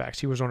Halifax.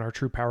 He was on our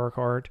True Power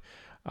card.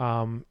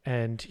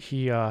 And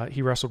he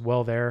wrestled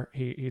well there.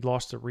 He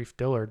lost to Reef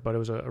Dillard, but it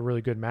was a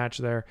really good match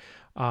there.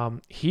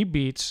 He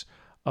beats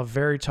a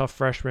very tough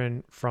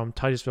freshman from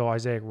Titusville,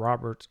 Isaac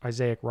Roberts,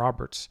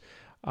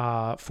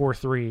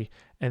 4-3.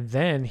 And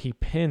then he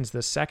pins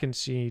the second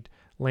seed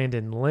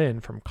Landon Lynn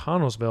from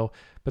Connellsville,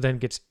 but then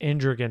gets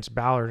injured against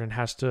Ballard and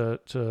has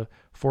to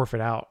forfeit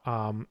out.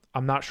 I'm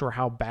not sure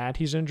how bad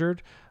he's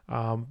injured,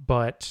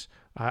 but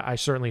I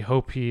certainly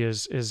hope he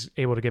is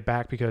able to get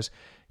back, because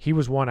he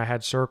was one I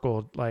had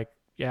circled. Like,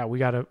 yeah, we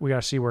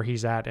gotta see where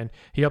he's at, and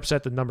he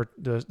upset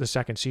the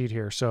second seed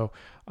here. So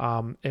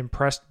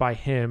impressed by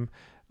him,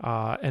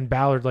 and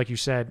Ballard, like you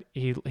said,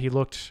 he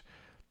looked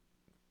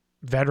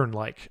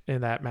veteran-like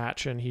in that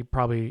match, and he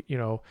probably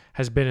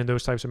has been in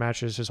those types of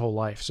matches his whole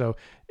life. So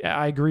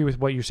I agree with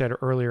what you said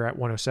earlier at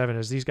 107,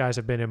 is these guys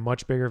have been in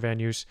much bigger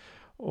venues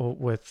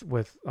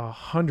with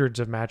hundreds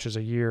of matches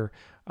a year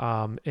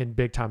in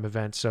big time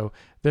events. So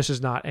this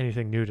is not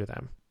anything new to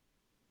them.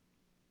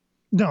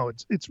 No,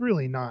 it's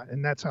really not,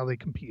 and that's how they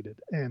competed.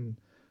 And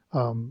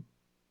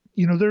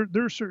there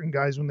are certain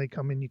guys when they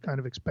come in, you kind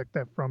of expect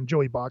that from.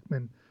 Joey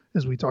Bachman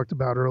as we talked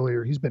about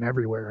earlier, he's been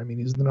everywhere. I mean,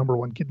 he's the number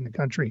one kid in the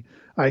country.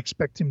 I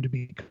expect him to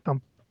be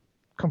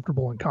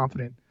comfortable and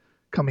confident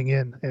coming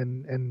in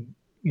and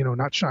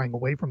not shying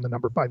away from the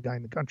number 5 guy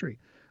in the country,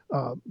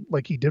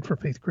 like he did for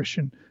Faith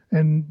Christian.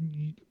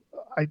 And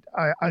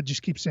I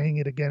just keep saying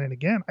it again and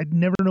again. I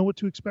never know what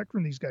to expect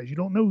from these guys. You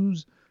don't know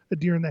who's a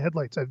deer in the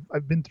headlights.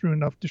 I've been through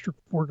enough District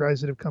 4 guys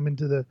that have come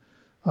into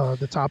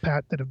the top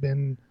hat that have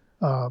been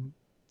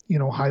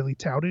highly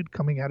touted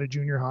coming out of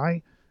junior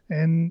high,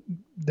 and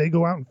they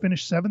go out and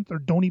finish 7th or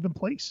don't even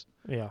place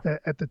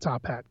at the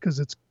top hat, because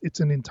it's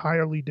an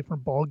entirely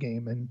different ball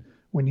game. And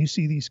when you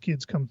see these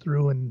kids come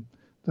through and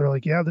they're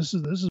like, yeah, this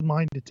is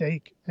mine to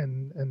take,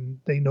 and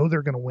they know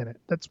they're going to win it.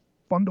 That's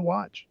fun to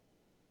watch.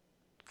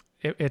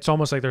 It's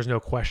almost like there's no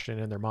question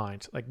in their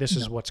minds. Like, this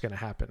is what's going to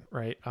happen,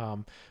 right?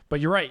 But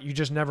you're right. You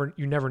just never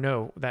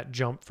know that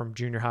jump from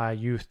junior high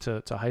youth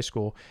to high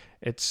school.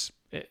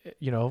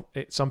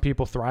 Some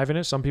people thrive in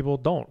it. Some people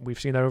don't. We've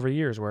seen that over the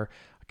years where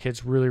a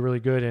kid's really, really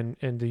good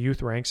in the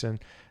youth ranks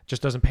and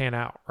just doesn't pan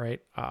out,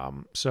 right?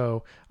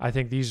 So I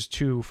think these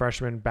 2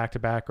 freshmen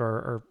back-to-back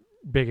are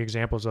big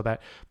examples of that,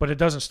 but it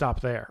doesn't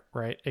stop there,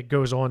 right? It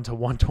goes on to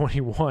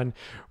 121,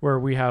 where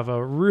we have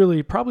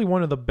probably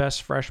one of the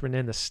best freshmen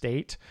in the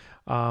state,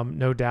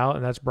 no doubt,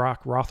 and that's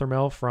Brock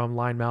Rothermel from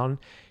Line Mountain.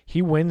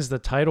 He wins the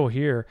title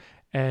here,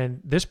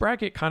 and this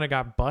bracket kind of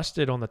got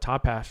busted on the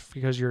top half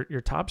because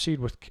your top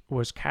seed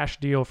was Cash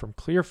Deal from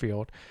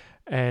Clearfield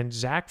and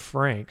Zach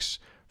Franks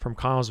from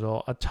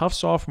Connellsville, a tough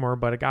sophomore,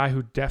 but a guy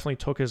who definitely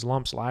took his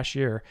lumps last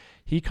year.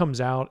 He comes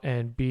out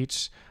and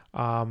beats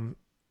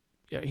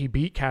he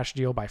beat Cash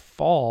Deal by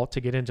fall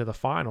to get into the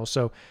final.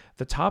 So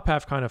the top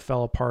half kind of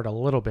fell apart a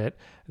little bit.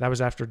 That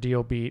was after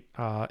Deal beat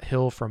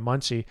Hill from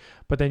Muncie.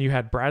 But then you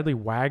had Bradley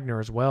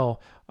Wagner as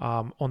well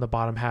on the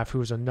bottom half, who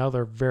was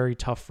another very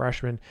tough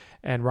freshman.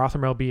 And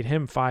Rothermel beat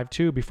him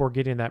 5-2 before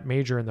getting that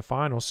major in the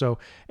final. So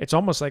it's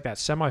almost like that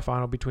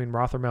semifinal between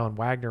Rothermel and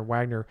Wagner.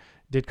 Wagner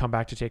did come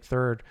back to take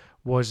third,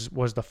 was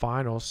the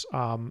finals.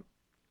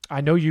 I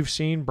know you've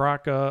seen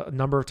Brock a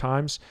number of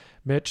times,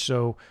 Mitch,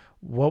 so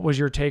what was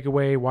your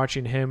takeaway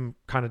watching him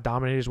kind of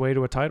dominate his way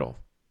to a title?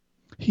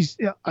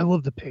 I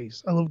love the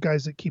pace. I love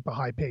guys that keep a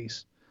high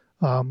pace.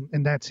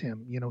 And that's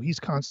him. He's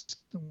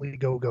constantly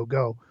go, go,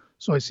 go.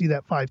 So I see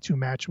that 5-2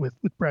 match with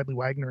Bradley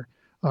Wagner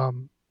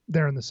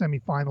there in the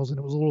semifinals, and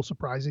it was a little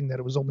surprising that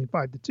it was only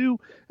 5-2.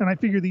 And I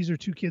figure these are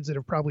 2 kids that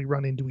have probably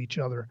run into each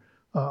other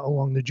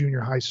along the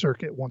junior high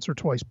circuit once or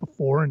twice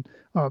before. And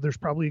there's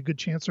probably a good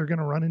chance they're going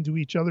to run into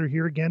each other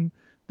here again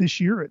this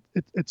year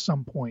at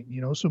some point,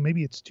 so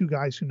maybe it's 2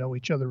 guys who know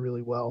each other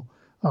really well,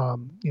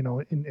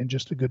 in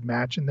just a good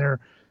match. And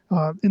they're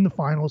in the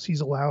finals,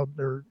 he's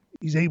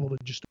able to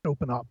just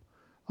open up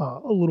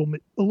a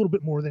little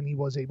bit more than he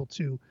was able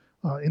to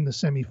in the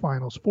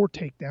semifinals. 4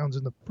 takedowns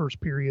in the first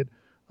period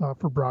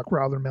for Brock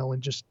Rothermel,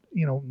 and just,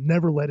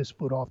 never let his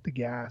foot off the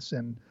gas.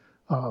 And,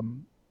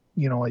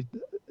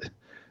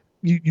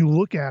 you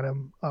look at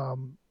him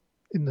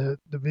in the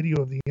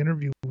video of the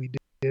interview we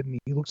did, and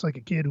he looks like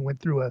a kid who went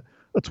through a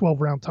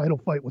 12-round title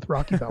fight with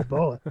Rocky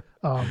Balboa.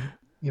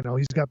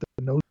 He's got the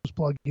nose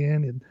plug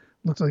in and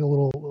looks like a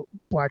little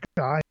black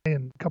eye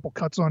and a couple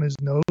cuts on his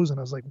nose. And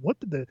I was like, what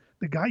did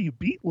the guy you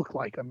beat look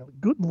like? I mean,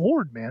 good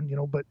Lord, man,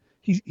 but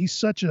he's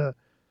such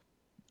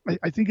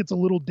I think it's a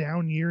little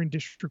down year in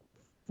District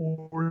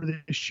 4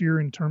 this year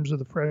in terms of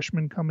the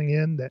freshmen coming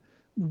in, that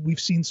we've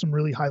seen some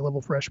really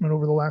high-level freshmen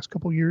over the last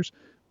couple of years,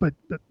 but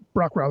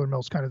Brock Rothermel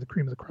is kind of the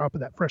cream of the crop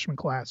of that freshman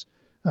class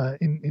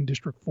in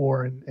District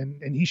 4,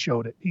 and he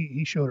showed it.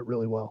 He showed it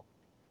really well.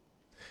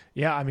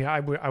 Yeah, I mean, I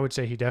would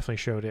say he definitely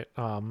showed it.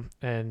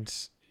 And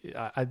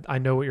I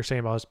know what you're saying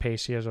about his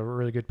pace. He has a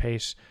really good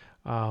pace.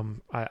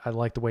 I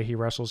like the way he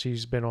wrestles.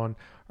 He's been on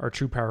our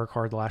True Power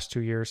card the last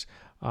 2 years.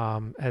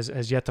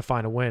 Has yet to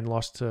find a win.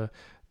 Lost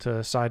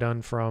to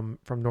Sidon from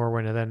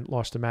Norwin, and then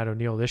lost to Matt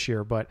O'Neill this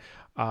year. But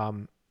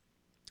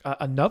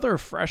another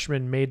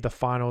freshman made the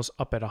finals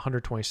up at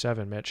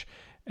 127, Mitch,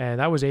 and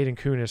that was Aiden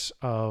Kunis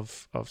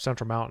of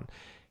Central Mountain.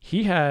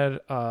 He had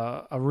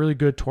a really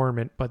good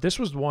tournament, but this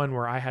was one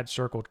where I had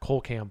circled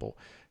Cole Campbell,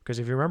 because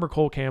if you remember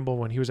Cole Campbell,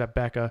 when he was at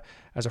Becca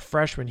as a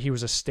freshman, he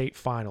was a state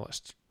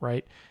finalist,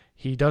 right?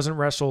 He doesn't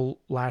wrestle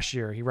last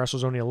year. He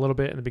wrestles only a little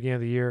bit in the beginning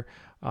of the year.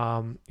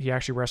 He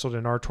actually wrestled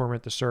in our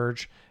tournament, the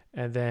Surge,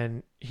 and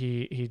then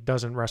he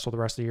doesn't wrestle the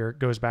rest of the year,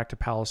 goes back to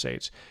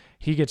Palisades.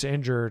 He gets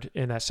injured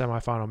in that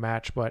semifinal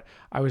match, but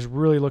I was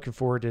really looking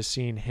forward to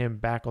seeing him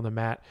back on the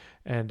mat,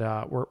 and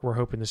we're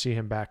hoping to see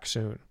him back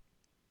soon.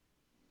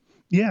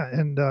 Yeah,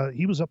 and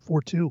he was up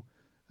 4-2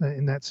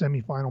 in that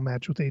semifinal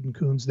match with Aiden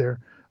Coons there.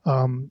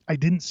 I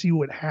didn't see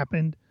what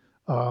happened,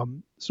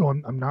 so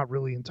I'm not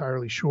really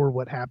entirely sure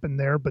what happened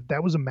there, but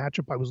that was a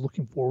matchup I was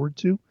looking forward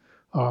to.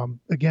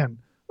 Again,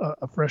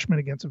 a freshman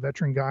against a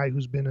veteran guy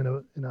who's been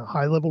in a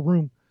high-level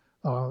room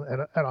at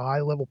a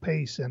high-level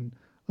pace, and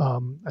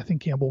I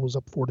think Campbell was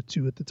up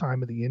 4-2 at the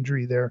time of the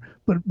injury there.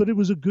 But it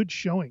was a good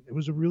showing. It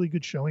was a really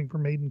good showing for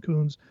Aiden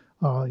Coons.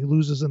 He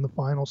loses in the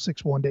final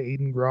 6-1 to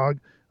Aiden Grog.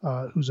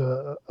 who's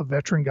a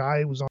veteran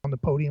guy, was on the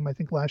podium, I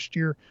think, last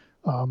year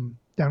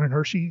down in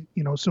Hershey.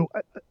 So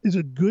it's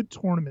a good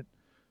tournament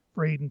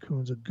for Aiden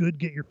Coons, a good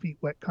get your feet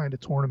wet kind of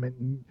tournament.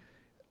 And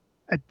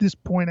at this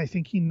point, I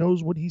think he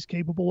knows what he's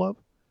capable of,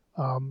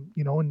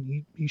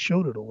 and he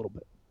showed it a little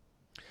bit.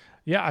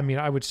 Yeah, I mean,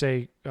 I would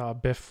say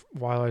Biff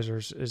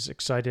Weileiser is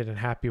excited and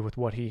happy with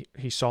what he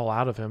saw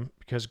out of him,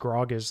 because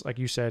Grog is, like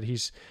you said,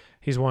 he's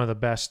one of the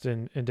best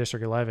in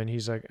District 11.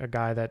 He's a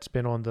guy that's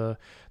been on the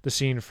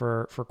scene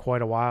for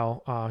quite a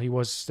while. He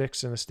was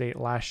sixth in the state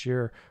last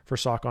year for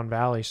Saucon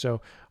Valley. So,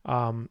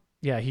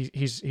 yeah,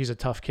 he's a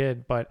tough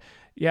kid. But,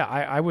 yeah,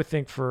 I would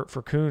think for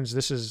Coons,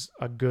 this is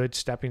a good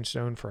stepping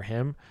stone for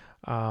him.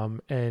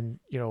 And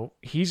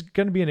he's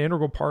going to be an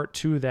integral part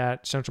to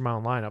that Central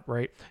Mountain lineup,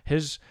 right?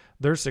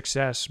 Their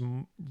success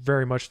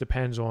very much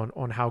depends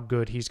on how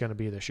good he's going to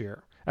be this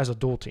year as a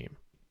dual team.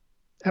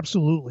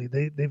 Absolutely.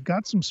 They've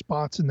got some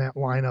spots in that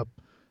lineup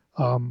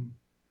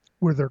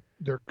where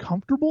they're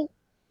comfortable,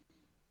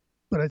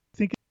 but I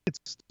think it's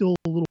still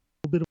a little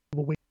bit of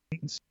a wait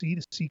and see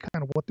to see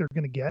kind of what they're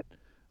going to get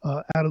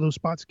out of those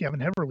spots. Gavin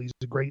Heverly's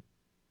a great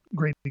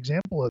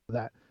example of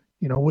that.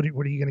 What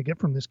are you going to get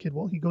from this kid?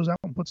 Well, he goes out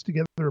and puts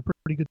together a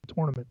pretty good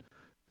tournament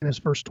in his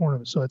first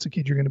tournament. So that's a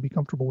kid you're going to be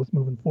comfortable with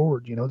moving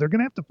forward. They're going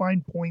to have to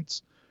find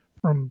points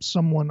from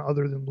someone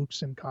other than Luke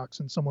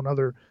Simcox and someone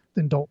other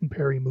than Dalton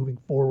Perry moving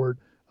forward.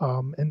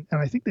 And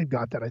I think they've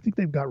got that. I think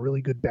they've got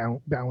really good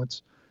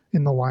balance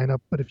in the lineup.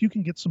 But if you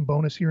can get some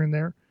bonus here and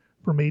there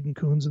for Aiden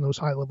Coons in those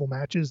high-level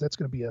matches, that's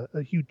going to be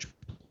a huge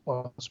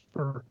plus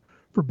for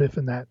Biff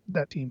and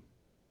that team.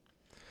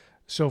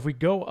 So if we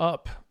go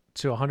up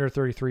to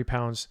 133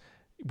 pounds,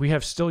 we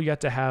have still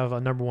yet to have a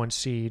number one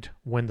seed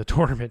win the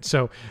tournament.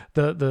 So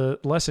the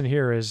lesson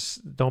here is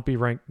don't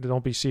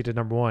be seeded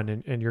number one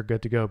and you're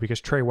good to go,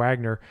 because Trey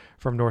Wagner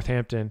from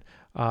Northampton,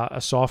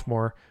 a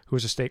sophomore who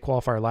was a state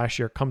qualifier last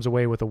year, comes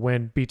away with a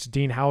win, beats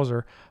Dean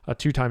Hauser, a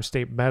two-time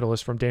state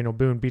medalist from Daniel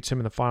Boone, beats him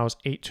in the finals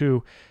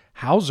 8-2.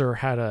 Hauser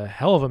had a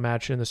hell of a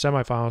match in the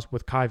semifinals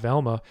with Kai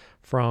Velma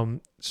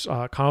from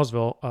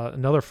Connellsville,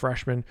 another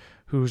freshman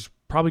who's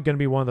probably going to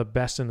be one of the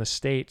best in the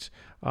state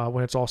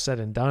when it's all said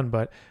and done.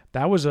 But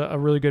that was a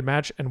really good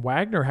match. And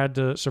Wagner had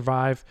to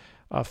survive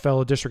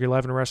fellow District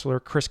 11 wrestler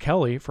Chris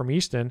Kelly from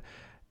Easton,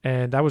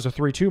 and that was a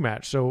 3-2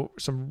 match. So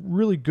some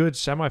really good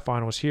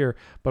semifinals here,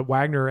 but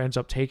Wagner ends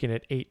up taking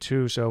it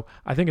 8-2. So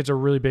I think it's a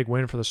really big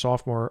win for the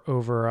sophomore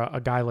over a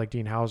guy like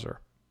Dean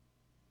Hauser.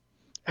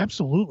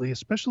 Absolutely,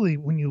 especially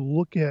when you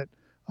look at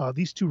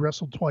these two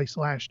wrestled twice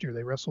last year.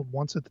 They wrestled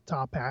once at the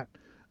Top Hat,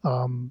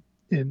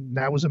 and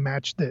that was a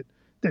match that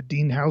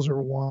Dean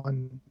Hauser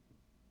won,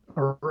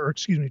 or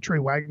excuse me, Trey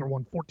Wagner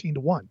won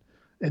 14-1.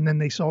 And then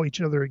they saw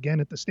each other again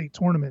at the state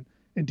tournament,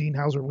 and Dean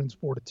Hauser wins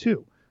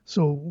 4-2.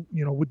 So,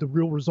 would the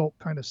real result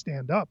kind of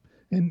stand up?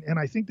 And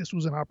I think this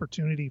was an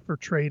opportunity for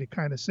Trey to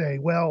kind of say,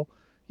 well,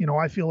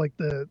 I feel like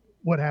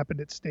what happened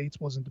at States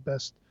wasn't the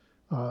best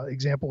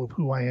example of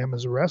who I am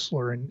as a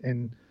wrestler,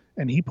 and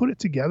he put it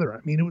together. I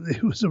mean,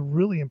 it was a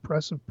really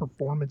impressive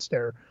performance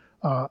there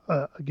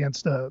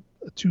against a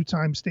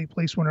two-time state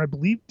place winner. I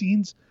believe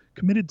Dean's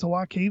committed to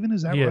Lock Haven.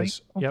 Is that right?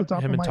 Is. Yep.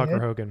 Him and Tucker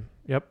Hogan.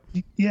 Yep.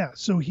 Yeah.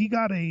 So he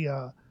got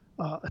a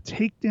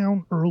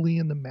takedown early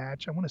in the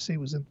match. I want to say it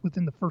was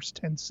within the first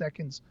 10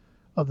 seconds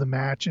of the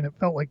match, and it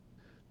felt like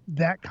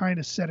that kind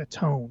of set a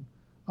tone.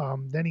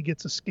 Then he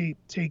gets escape,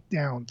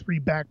 takedown, 3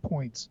 back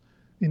points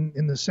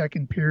in the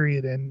second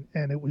period,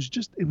 and it was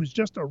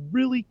just a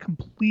really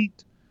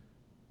complete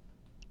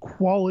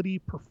quality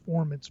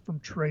performance from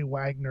Trey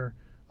Wagner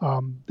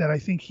that I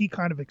think he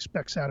kind of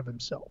expects out of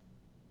himself.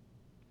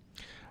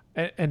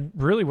 And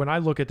really, when I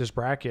look at this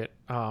bracket,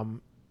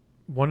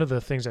 one of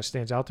the things that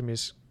stands out to me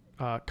is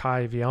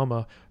Kai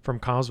Vielma from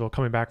Connellsville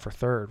coming back for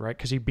third, right?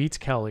 Because he beats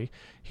Kelly.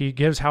 He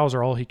gives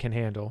Hauser all he can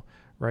handle,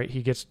 right?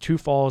 He gets 2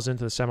 falls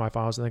into the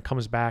semifinals and then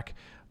comes back,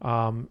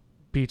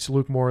 beats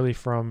Luke Morley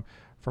from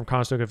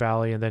Conestoga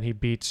Valley, and then he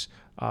beats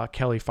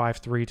Kelly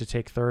 5-3 to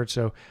take third.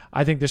 So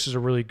I think this is a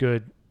really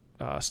good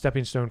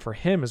stepping stone for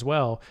him as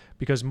well,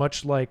 because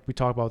much like we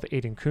talk about with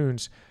Aiden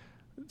Coons,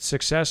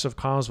 success of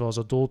Connellsville as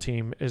a dual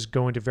team is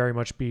going to very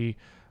much be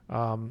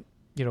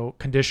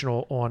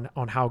conditional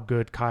on how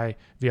good Kai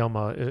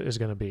Vielma is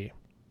going to be.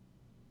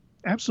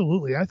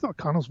 Absolutely. I thought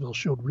Connellsville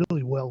showed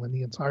really well in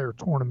the entire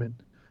tournament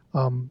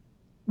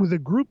with a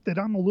group that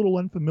I'm a little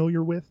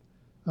unfamiliar with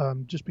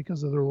just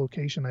because of their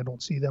location. I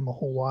don't see them a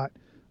whole lot,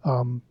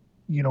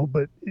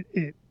 but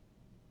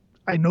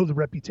I know the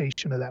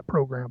reputation of that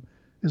program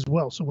as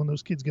well. So when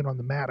those kids get on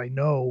the mat, I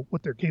know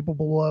what they're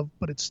capable of,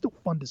 but it's still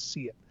fun to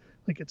see it.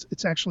 Like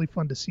it's actually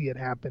fun to see it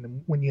happen.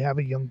 And when you have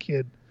a young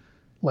kid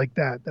like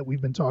that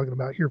we've been talking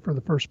about here for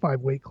the first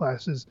 5 weight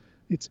classes,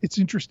 it's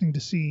interesting to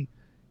see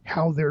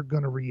how they're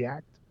going to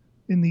react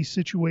in these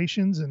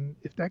situations. And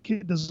if that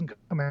kid doesn't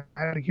come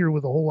out of here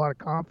with a whole lot of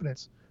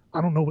confidence,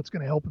 I don't know what's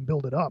going to help him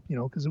build it up,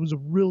 because it was a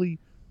really,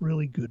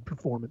 really good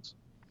performance.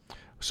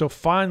 So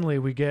finally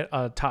we get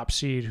a top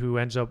seed who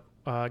ends up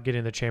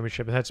getting the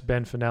championship, and that's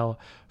Ben Fenella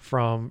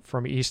from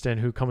Easton,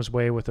 who comes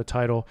away with the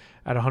title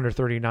at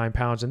 139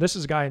 pounds. And this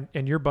is a guy,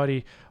 and your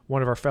buddy,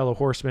 one of our fellow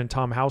horsemen,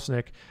 Tom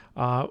Hausnick,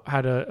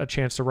 had a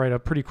chance to write a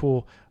pretty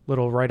cool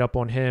little write-up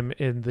on him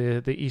in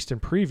the Easton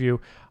preview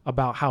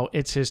about how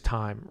it's his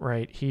time,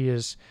 right?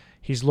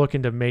 He's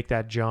looking to make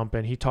that jump,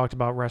 and he talked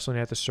about wrestling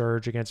at the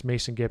Surge against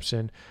Mason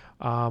Gibson,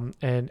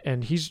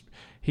 and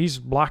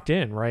he's locked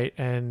in, right?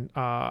 And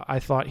I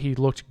thought he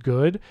looked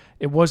good.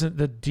 It wasn't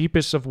the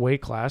deepest of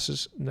weight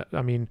classes.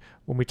 I mean,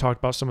 when we talked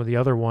about some of the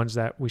other ones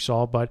that we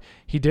saw, but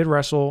he did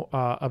wrestle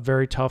a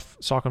very tough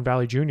Saucon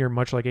Valley Jr.,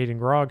 much like Aiden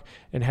Grog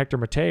and Hector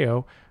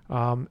Mateo,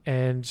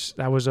 and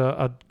that was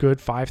a good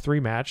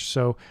 5-3 match.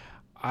 So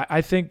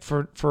I think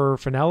for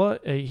Fenella,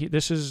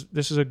 this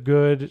is a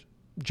good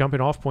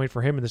jumping off point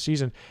for him in the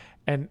season.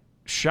 And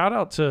shout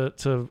out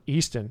to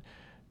Easton.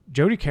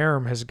 Jody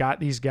Karam has got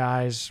these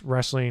guys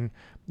wrestling.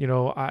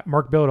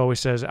 Mark Billett always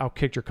says,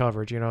 outkicked your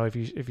coverage.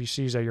 If he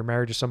sees that you're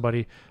married to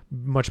somebody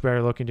much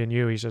better looking than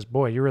you, he says,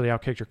 boy, you really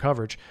outkicked your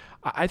coverage.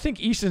 I think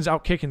Easton's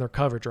outkicking their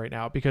coverage right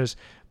now because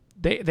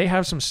they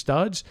have some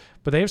studs,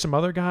 but they have some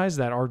other guys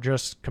that are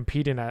just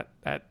competing at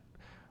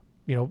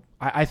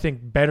I think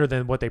better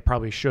than what they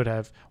probably should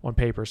have on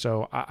paper.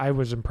 So I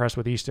was impressed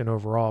with Easton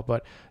overall.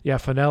 But yeah,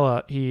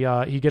 Fenella,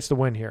 he gets the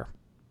win here.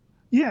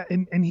 Yeah,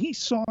 and he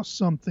saw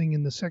something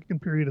in the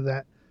second period of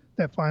that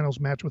finals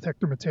match with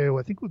Hector Mateo.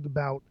 I think with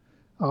about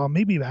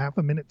maybe a half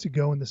a minute to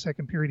go in the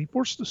second period, he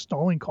forced a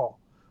stalling call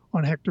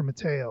on Hector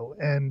Mateo.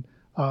 And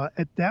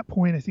at that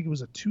point, I think it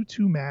was a 2-2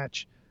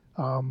 match.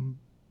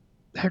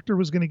 Hector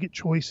was going to get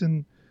choice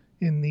in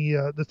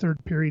the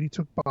third period. He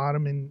took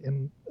bottom,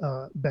 and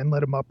Ben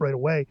let him up right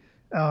away.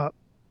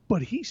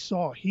 But he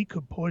saw he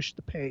could push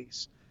the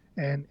pace,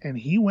 and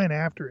he went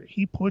after it.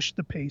 He pushed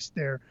the pace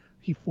there.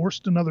 He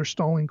forced another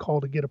stalling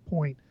call to get a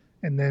point,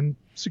 and then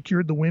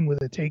secured the win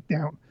with a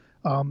takedown.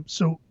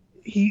 So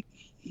he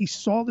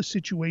saw the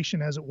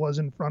situation as it was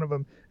in front of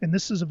him, and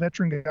this is a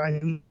veteran guy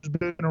who's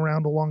been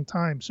around a long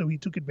time, so he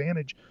took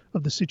advantage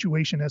of the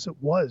situation as it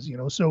was.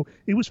 So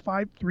it was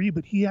 5-3,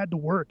 but he had to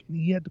work and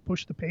he had to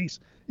push the pace,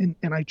 and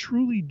I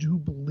truly do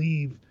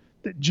believe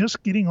that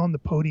just getting on the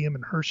podium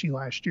in Hershey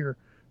last year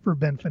for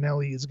Ben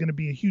Fenella is going to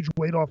be a huge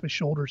weight off his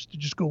shoulders to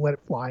just go let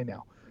it fly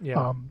now.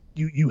 Yeah.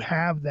 You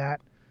have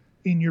that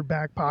in your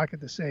back pocket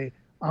to say,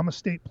 I'm a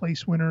state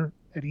place winner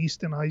at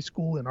Easton High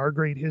School in our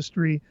great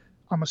history.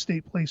 I'm a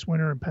state place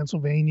winner in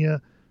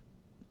Pennsylvania.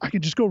 I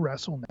could just go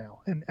wrestle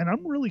now. And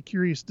I'm really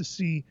curious to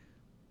see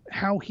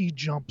how he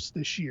jumps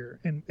this year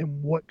and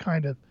what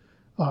kind of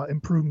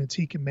improvements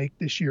he can make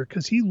this year.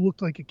 Because he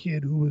looked like a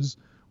kid who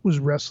was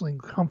wrestling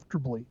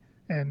comfortably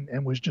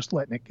and was just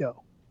letting it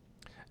go.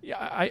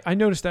 Yeah, I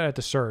noticed that at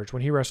the Surge.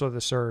 When he wrestled at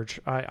the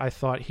Surge, I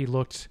thought he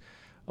looked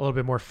a little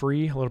bit more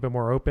free, a little bit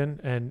more open,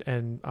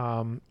 and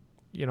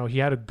he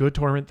had a good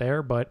tournament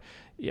there. But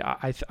yeah,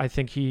 I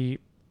think he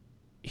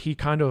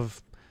kind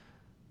of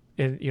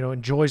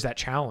enjoys that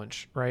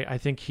challenge, right? I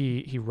think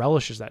he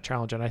relishes that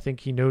challenge, and I think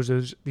he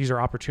knows these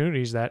are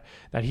opportunities that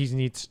he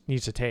needs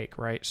to take,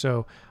 right?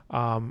 So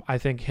I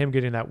think him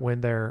getting that win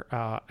there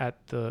at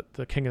the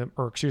King of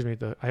the, or excuse me,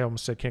 I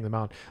almost said King of the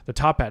Mountain, the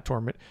Top Hat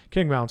tournament.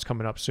 King of the Mountain's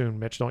coming up soon,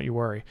 Mitch, don't you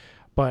worry.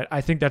 But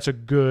I think that's a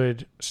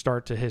good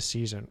start to his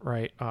season,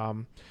 right?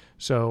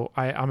 So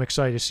I'm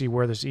excited to see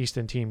where this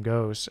Easton team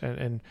goes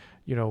and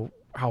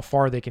how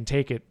far they can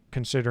take it,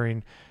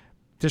 considering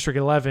District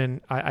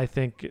 11, I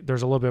think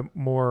there's a little bit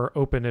more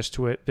openness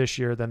to it this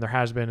year than there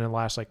has been in the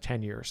last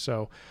 10 years.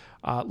 So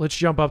let's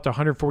jump up to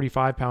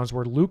 145 pounds,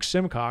 where Luke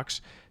Simcox,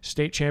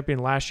 state champion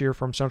last year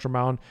from Central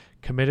Mountain,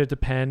 committed to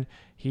Penn.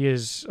 He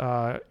was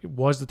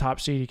the top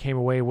seed. He came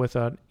away with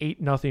an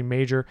 8-0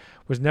 major,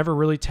 was never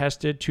really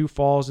tested, 2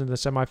 falls in the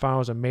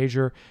semifinals, a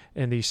major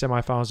in the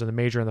semifinals, and the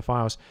major in the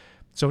finals.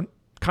 So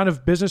kind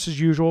of business as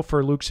usual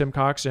for Luke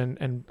Simcox,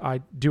 and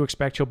I do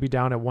expect he'll be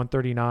down at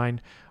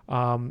 139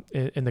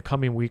 in the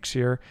coming weeks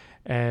here.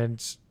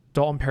 And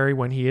Dalton Perry,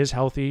 when he is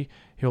healthy,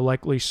 he'll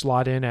likely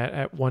slot in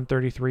at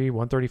 133,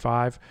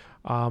 135,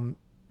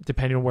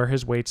 depending on where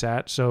his weight's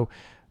at. So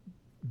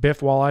Biff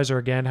Walliser,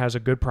 again, has a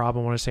good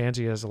problem on his hands.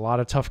 He has a lot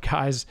of tough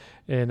guys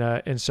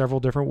in several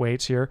different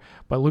weights here.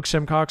 But Luke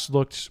Simcox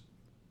looked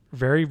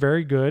very,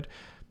 very good.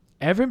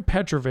 Evan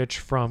Petrovich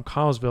from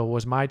Connellsville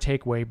was my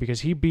takeaway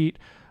because he beat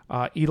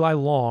Eli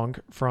Long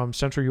from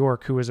Central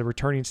York, who is a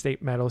returning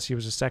state medalist. He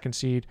was the 2nd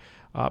seed.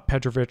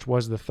 Petrovich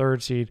was the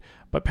 3rd seed.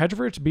 But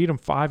Petrovich beat him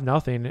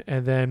 5-0.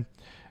 And then,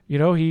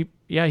 he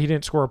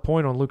didn't score a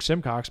point on Luke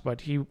Simcox,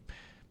 but he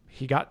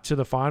got to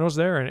the finals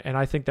there. And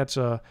I think that's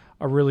a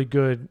really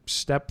good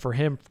step for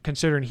him,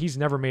 considering he's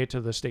never made it to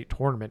the state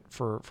tournament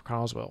for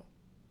Connellsville.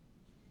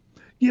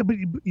 Yeah, but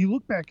you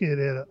look back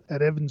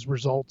at Evan's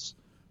results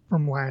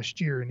from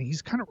last year, and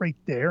he's kind of right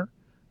there.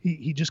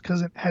 He just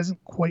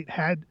hasn't quite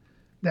had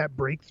that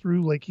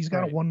breakthrough. He's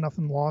got a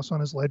 1-0 loss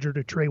on his ledger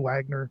to Trey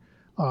Wagner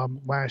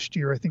last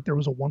year. I think there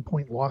was a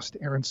 1-point loss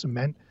to Aaron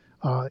Cement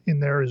in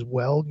there as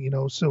well.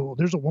 So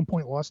there's a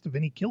 1-point loss to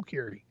Vinny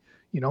Kilcarry.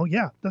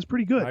 Yeah, that's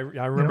pretty good. I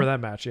remember that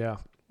match. Yeah.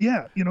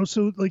 Yeah,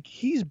 so like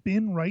he's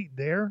been right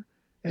there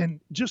and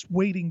just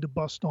waiting to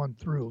bust on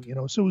through,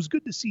 So it was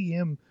good to see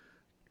him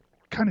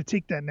kind of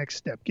take that next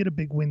step, get a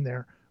big win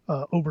there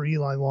over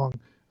Eli Long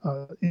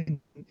in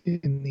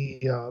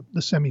the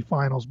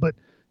semifinals. But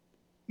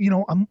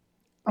I'm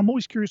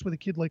always curious with a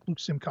kid like Luke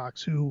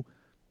Simcox, who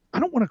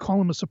I don't want to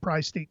call him a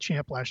surprise state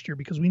champ last year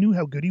because we knew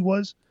how good he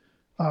was,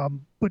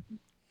 but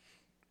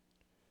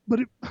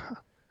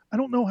I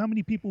don't know how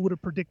many people would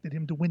have predicted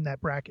him to win that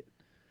bracket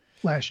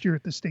last year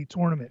at the state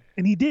tournament,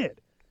 and he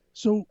did.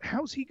 So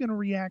how's he going to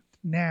react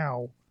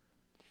now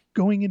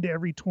going into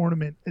every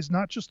tournament as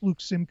not just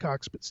Luke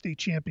Simcox, but state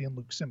champion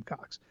Luke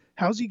Simcox?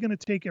 How's he going to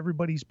take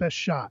everybody's best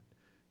shot?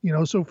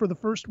 So for the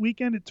first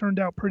weekend, it turned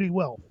out pretty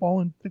well.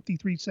 Fall in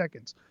 53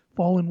 seconds,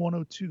 fall in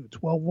 102,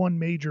 12-1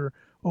 major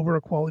over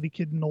a quality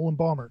kid in Nolan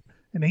Baumert,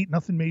 an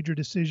 8-0 major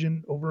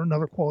decision over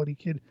another quality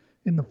kid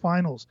in the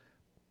finals.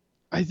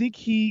 I think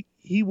he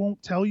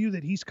won't tell you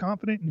that he's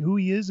confident in who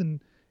he is and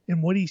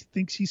what he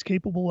thinks he's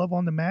capable of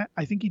on the mat.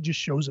 I think he just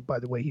shows it by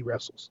the way he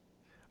wrestles.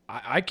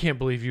 I can't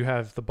believe you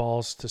have the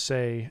balls to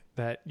say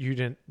that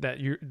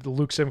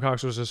Luke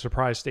Simcox was a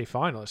surprise state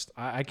finalist.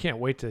 I can't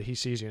wait till he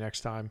sees you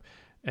next time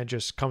and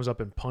just comes up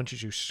and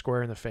punches you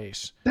square in the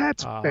face.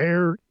 That's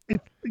fair.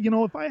 If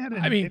I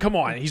had come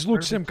on, he's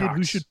Luke Simcox.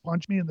 Who should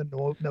punch me in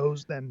the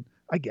nose, then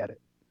I get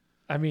it.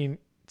 I mean,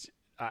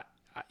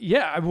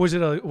 yeah, was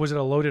it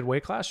a loaded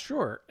weight class?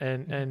 Sure.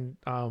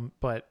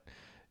 But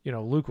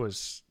Luke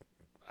was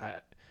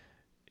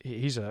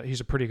he's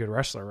a pretty good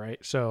wrestler, right?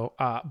 So,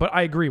 but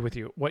I agree with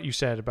you what you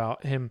said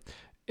about him.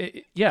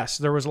 Yes,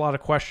 there was a lot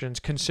of questions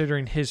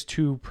considering his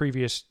two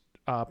previous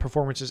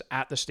performances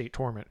at the state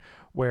tournament,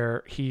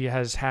 where he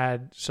has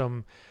had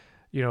some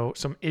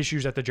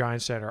issues at the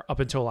Giant Center up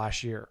until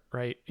last year,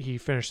 right? He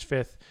finished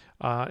 5th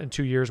in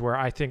 2 years, where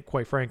I think,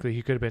 quite frankly,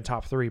 he could have been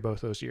top 3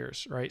 both those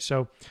years, right?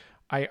 So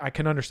I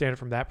can understand it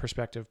from that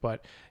perspective.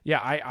 But yeah,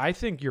 I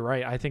think you're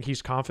right. I think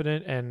he's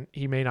confident, and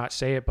he may not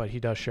say it, but he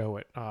does show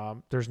it.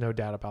 There's no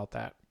doubt about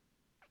that.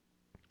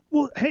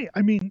 Well, hey,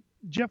 I mean,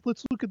 Jeff,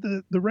 let's look at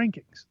the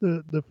rankings,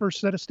 the first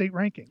set of state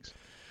rankings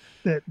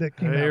that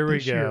came out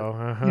this year.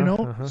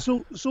 Uh-huh.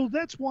 So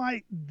that's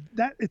why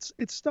it's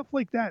stuff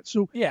like that.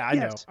 So yeah,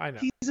 I know.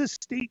 He's a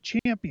state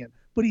champion,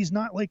 but he's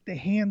not like the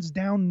hands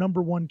down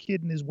number 1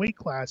 kid in his weight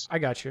class. I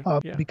got you.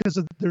 Because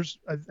there's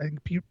I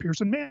think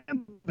Pearson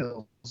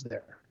Manville's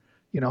there,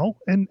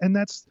 and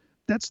that's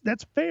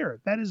fair.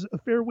 That is a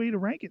fair way to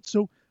rank it.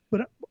 So,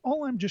 but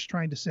all I'm just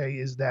trying to say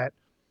is that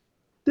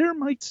there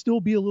might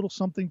still be a little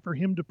something for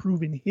him to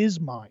prove in his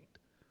mind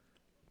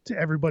to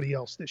everybody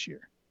else this year.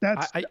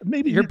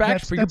 Maybe you're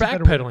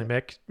backpedaling,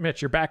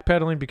 Mitch. You're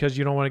backpedaling because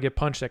you don't want to get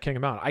punched at King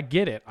of Mountain. I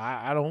get it.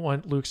 I don't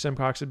want Luke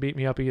Simcox to beat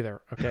me up either.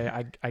 Okay,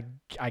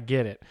 I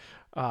get it.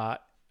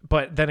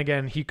 But then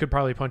again, he could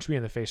probably punch me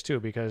in the face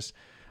too, because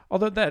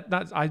although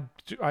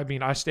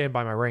I stand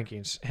by my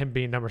rankings, him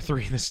being number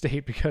 3 in the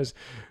state, because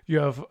you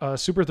have a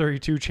Super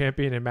 32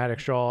 champion in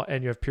Maddox Shaw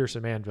and you have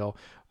Pearson Manville,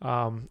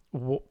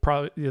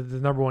 probably the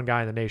number 1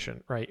 guy in the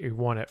nation, right? He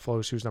won at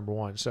Flows, who's number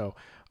 1. So.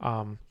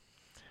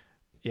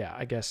 Yeah,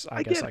 I guess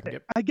I can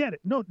get. I get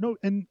it. No,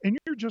 and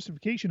your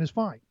justification is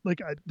fine.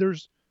 Like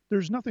there's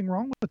nothing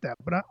wrong with that.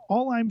 But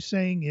all I'm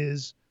saying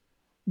is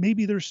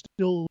maybe there's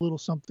still a little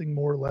something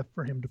more left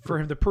for him to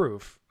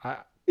prove.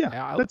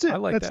 That's it. I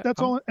like that's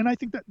all. And I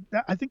think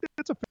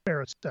that's a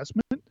fair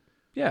assessment.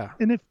 Yeah.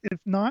 And if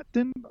not,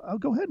 then I'll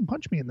go ahead and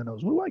punch me in the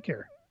nose. What do I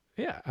care?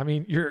 Yeah, I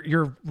mean,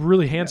 you're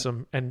really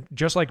handsome, and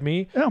just like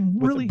me,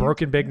 with a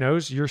broken big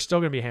nose, you're still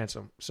gonna be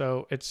handsome.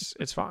 So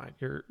it's fine.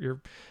 You're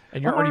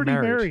already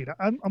married.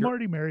 I'm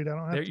already married. I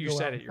don't have to. You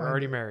said it. You're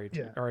already married.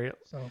 Yeah. All right.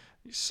 So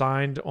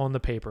signed on the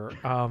paper.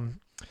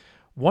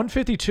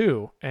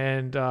 152,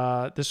 and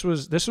this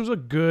was a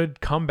good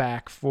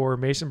comeback for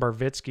Mason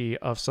Barvitsky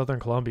of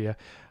Southern Columbia,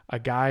 a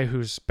guy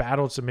who's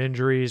battled some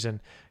injuries and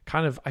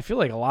I feel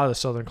like a lot of the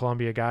Southern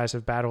Columbia guys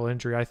have battled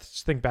injury. I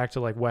think back to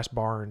like Wes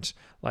Barnes,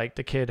 like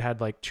the kid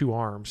had like 2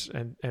 arms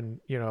and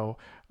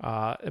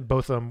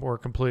both of them were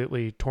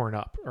completely torn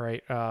up,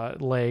 right?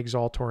 Legs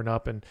all torn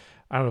up. And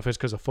I don't know if it's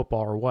because of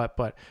football or what,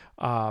 but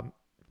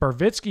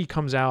Barvitsky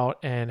comes out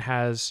and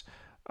has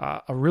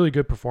a really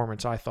good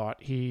performance. I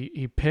thought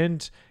he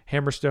pinned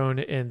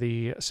Hammerstone in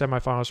the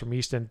semifinals from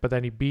Easton, but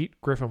then he beat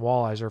Griffin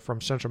Walliser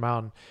from Central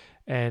Mountain.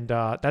 And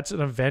that's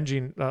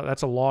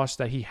that's a loss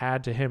that he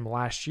had to him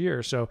last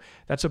year. So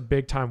that's a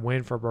big time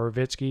win for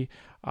Barvitsky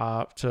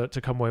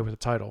to come away with the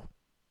title.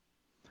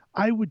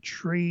 I would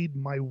trade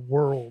my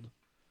world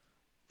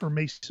for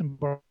Mason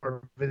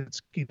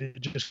Barvitsky to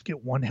just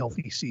get one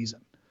healthy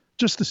season,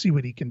 just to see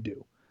what he can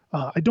do.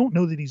 I don't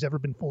know that he's ever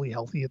been fully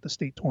healthy at the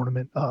state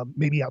tournament,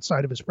 maybe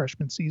outside of his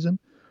freshman season.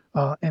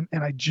 And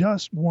I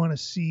just want to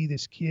see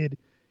this kid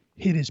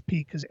hit his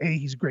peak because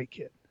he's a great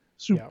kid,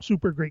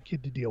 super great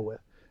kid to deal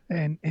with.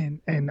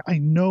 And I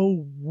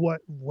know what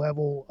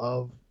level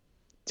of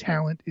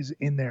talent is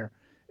in there.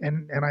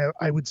 And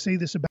I would say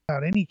this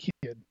about any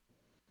kid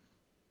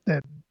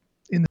that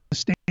in the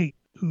state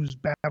who's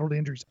battled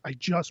injuries. I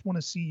just want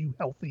to see you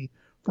healthy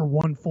for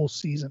one full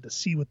season to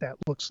see what that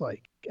looks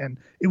like. And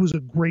it was a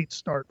great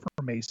start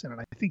for Mason.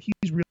 And I think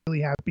he's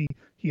really happy.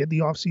 He had the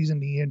offseason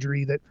knee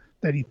injury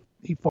that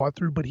he fought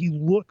through, but he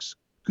looks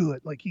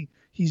good. Like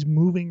he's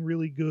moving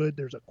really good.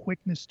 There's a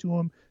quickness to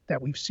him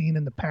that we've seen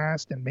in the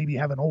past and maybe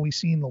haven't always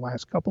seen the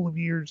last couple of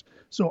years.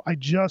 So I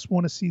just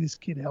want to see this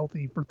kid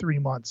healthy for 3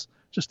 months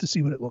just to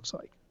see what it looks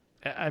like.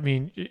 I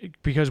mean,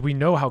 because we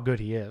know how good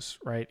he is,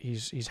 right?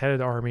 He's head of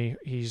the Army.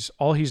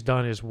 All he's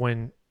done is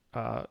win,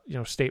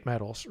 state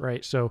medals,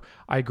 right? So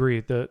I agree.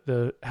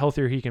 The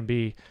healthier he can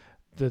be,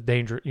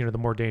 the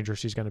more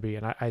dangerous he's going to be.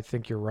 And I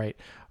think you're right.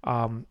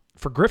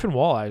 For Griffin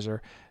Walliser,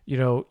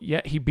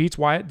 he beats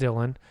Wyatt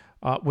Dillon,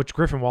 which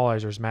Griffin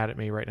Walliser is mad at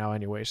me right now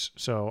anyways.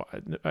 So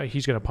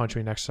he's going to punch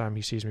me next time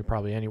he sees me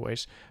probably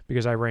anyways,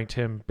 because I ranked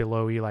him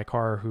below Eli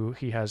Carr, who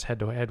he has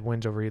head-to-head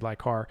wins over Eli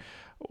Carr.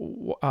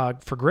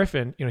 For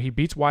Griffin, he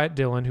beats Wyatt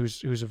Dillon,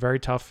 who's a very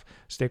tough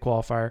state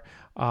qualifier.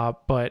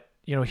 But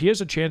he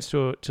has a chance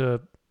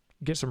to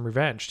get some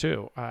revenge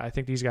too. I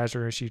think these guys are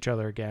going to see each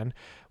other again.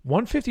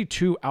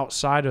 152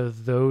 outside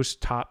of those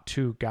top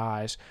two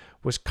guys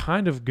was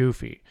kind of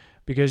goofy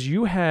because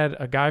you had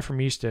a guy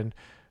from Easton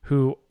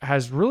who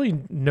has really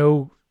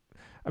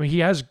he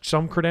has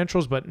some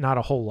credentials, but not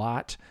a whole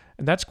lot.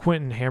 And that's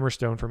Quentin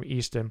Hammerstone from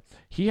Easton.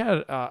 He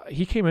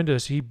came into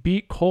this, he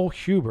beat Cole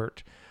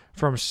Hubert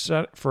from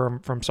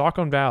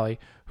Saucon Valley,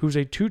 who's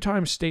a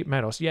 2-time state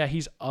medalist. Yeah,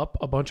 he's up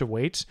a bunch of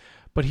weights,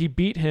 but he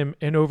beat him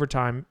in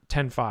overtime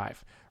 10-5,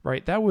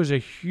 right? That was a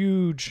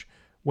huge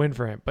win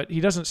for him, but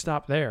he doesn't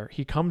stop there.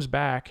 He comes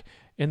back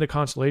in the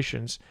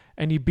consolations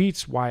and he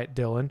beats Wyatt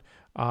Dillon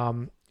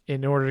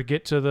in order to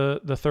get to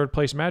the third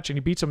place match, and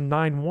he beats him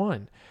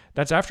 9-1.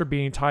 That's after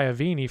beating Ty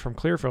Avini from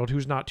Clearfield,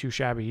 who's not too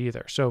shabby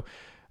either. So,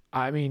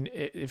 I mean,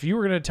 if you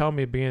were going to tell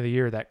me at the beginning of the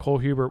year that Cole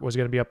Hubert was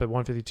going to be up at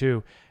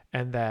 152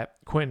 and that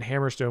Quentin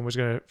Hammerstone was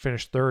going to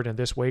finish third in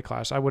this weight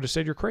class, I would have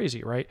said you're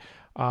crazy, right?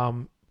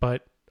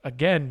 But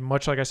again,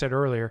 much like I said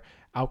earlier,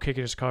 outkicking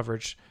his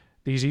coverage,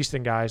 these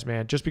Easton guys,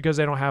 man, just because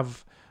they don't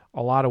have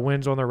a lot of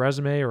wins on their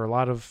resume or a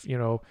lot of,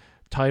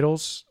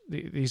 titles,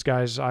 these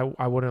guys,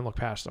 I wouldn't look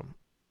past them.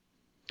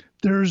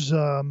 There's,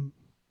 how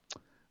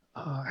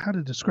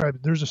to describe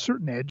it, there's a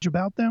certain edge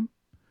about them.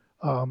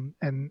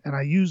 And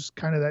I use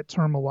kind of that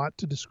term a lot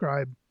to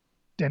describe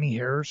Denny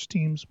Harris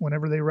teams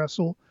whenever they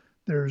wrestle.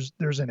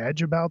 There's an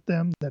edge about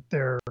them that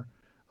they're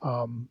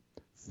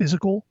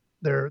physical.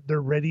 They're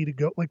ready to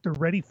go, like they're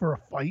ready for a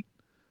fight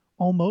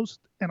almost.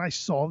 And I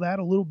saw that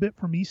a little bit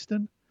from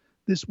Easton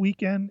this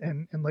weekend.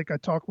 And like I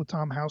talked with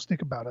Tom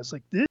Hausnick about, I was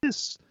like,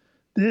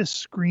 this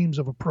screams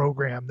of a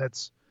program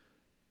that's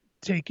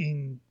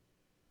taking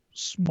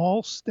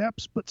small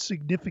steps but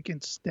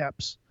significant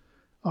steps.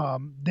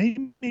 They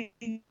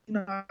may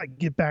not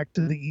get back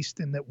to the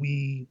Easton that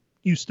we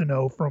used to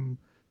know from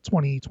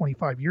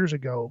 25 years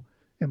ago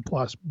and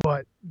plus,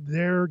 but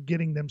they're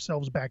getting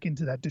themselves back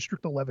into that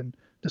District 11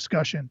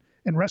 discussion.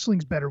 And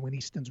wrestling's better when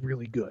Easton's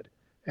really good,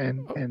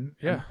 and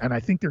I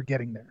think they're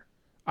getting there.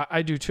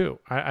 I do too.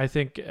 I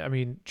think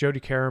Jody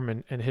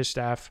Karam and his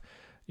staff,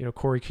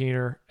 Corey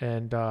Keener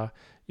and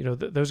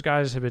those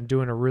guys have been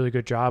doing a really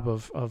good job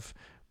of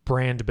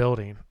brand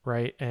building,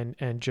 right?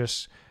 And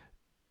just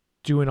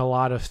doing a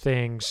lot of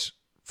things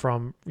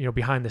from,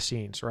 behind the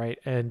scenes, right?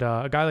 And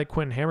a guy like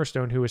Quentin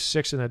Hammerstone, who was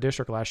 6th in the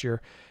district last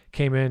year,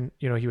 came in,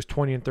 he was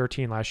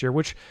 20-13 last year,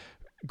 which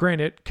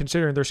granted,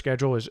 considering their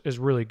schedule is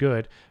really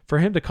good. For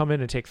him to come in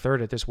and take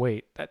third at this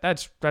weight,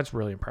 that's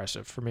really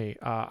impressive for me.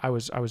 I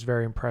was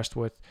very impressed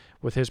with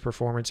his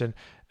performance.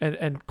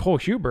 And Cole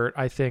Hubert,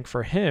 I think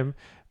for him,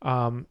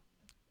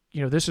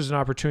 this is an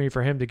opportunity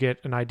for him to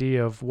get an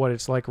idea of what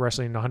it's like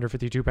wrestling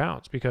 152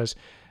 pounds because,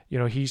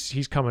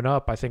 he's coming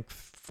up, I think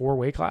 4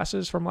 weight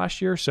classes from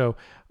last year. So,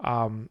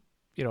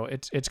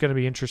 it's going to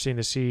be interesting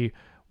to see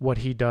what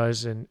he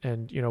does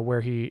and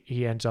where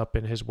he ends up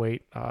in his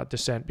weight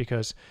descent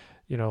because,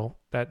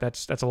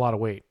 that's a lot of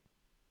weight.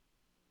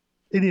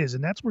 It is.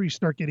 And that's where you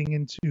start getting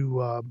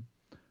into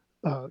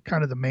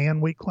kind of the man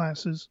weight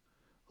classes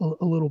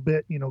a little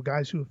bit,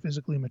 guys who have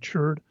physically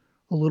matured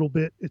a little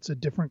bit. It's a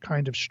different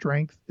kind of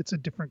strength. It's a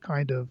different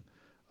kind of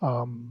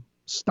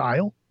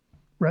style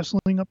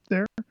wrestling up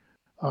there.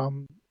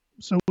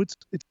 So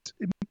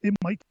it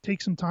might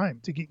take some time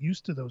to get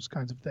used to those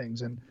kinds of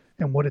things and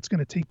what it's going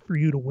to take for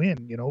you to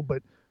win,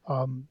 but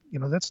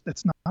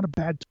that's not a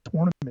bad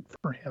tournament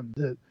for him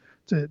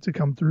to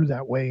come through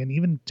that way. And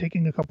even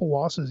taking a couple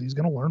losses, he's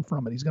going to learn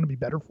from it. He's going to be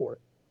better for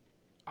it.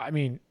 I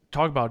mean,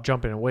 talk about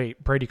jumping in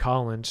weight. Brady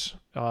Collins,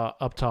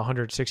 up to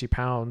 160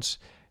 pounds.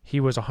 He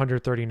was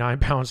 139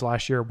 pounds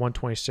last year,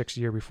 126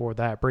 the year before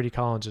that. Brady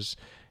Collins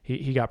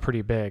he got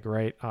pretty big,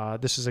 right?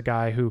 This is a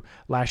guy who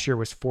last year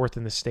was 4th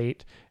in the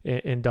state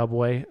in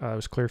Double-A. It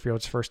was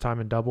Clearfield's first time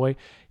in Double-A.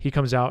 He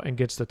comes out and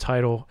gets the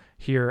title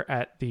here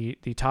at the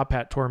Top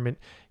Hat tournament.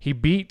 He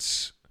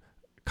beats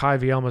Kai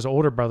Vielma's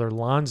older brother,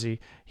 Lonzy.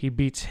 He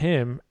beats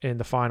him in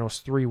the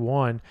finals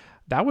 3-1.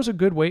 that was a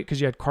good weight because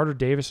you had Carter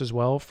Davis as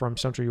well from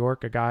Central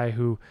York, a guy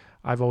who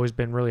I've always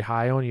been really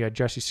high on. You had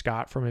Jesse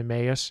Scott from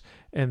Emmaus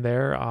in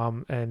there.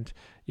 And,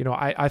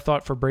 I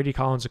thought for Brady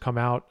Collins to come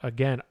out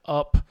again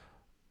up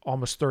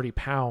almost 30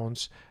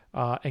 pounds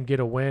and get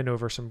a win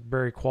over some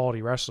very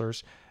quality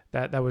wrestlers,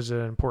 that was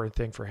an important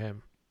thing for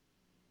him.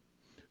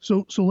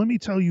 So let me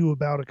tell you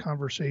about a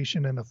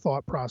conversation and a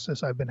thought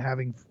process I've been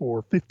having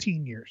for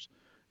 15 years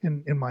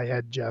in my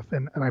head, Jeff.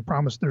 And I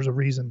promise there's a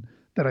reason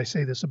that I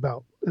say this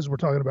about, as we're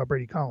talking about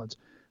Brady Collins.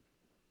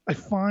 I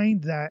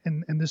find that,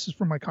 and this is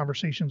from my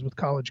conversations with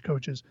college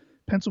coaches,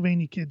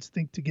 Pennsylvania kids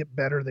think to get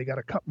better, they got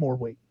to cut more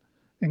weight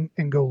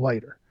and go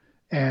lighter.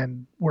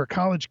 And where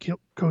college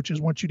coaches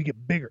want you to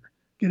get bigger,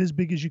 get as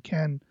big as you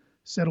can,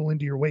 settle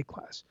into your weight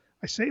class.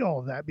 I say all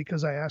of that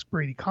because I asked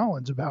Brady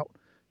Collins about,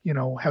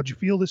 how'd you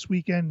feel this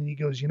weekend? And he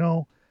goes,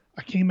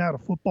 I came out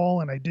of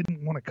football and I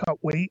didn't want to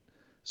cut weight.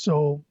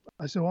 So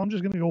I said, well, I'm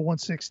just going to go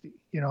 160,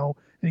 and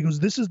he goes,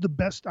 this is the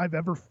best I've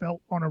ever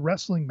felt on a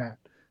wrestling mat.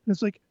 And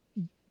it's like,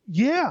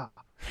 yeah,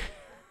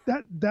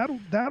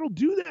 that'll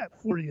do that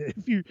for you.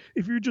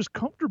 If you're just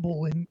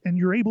comfortable and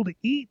you're able to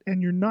eat and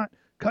you're not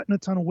cutting a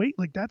ton of weight,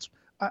 like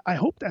I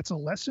hope that's a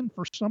lesson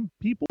for some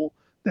people,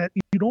 that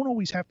you don't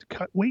always have to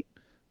cut weight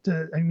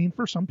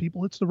for some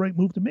people it's the right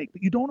move to make,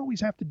 but you don't always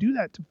have to do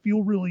that to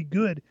feel really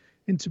good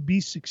and to be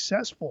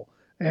successful.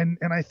 And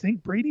I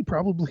think Brady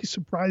probably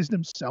surprised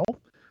himself.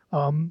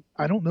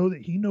 I don't know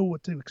that he knew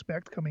what to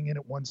expect coming in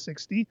at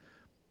 160,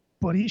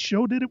 but he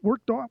showed that it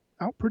worked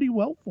out pretty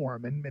well for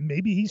him. And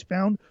maybe he's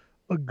found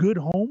a good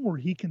home where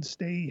he can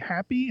stay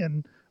happy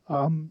and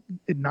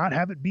not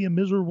have it be a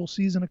miserable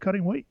season of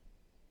cutting weight.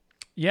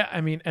 Yeah,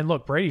 and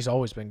look, Brady's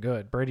always been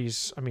good.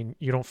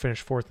 You don't finish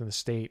fourth in the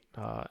state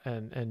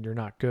and you're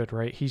not good,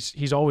 right?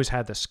 He's always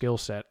had the skill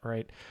set,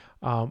 right?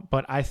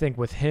 But I think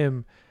with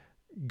him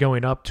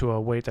going up to a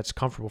weight that's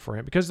comfortable for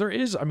him, because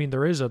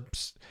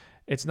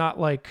it's not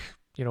like,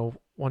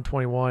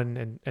 121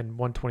 and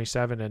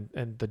 127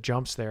 and the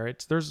jumps there.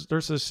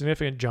 There's a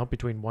significant jump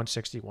between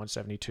 160,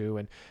 172.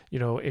 And,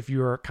 if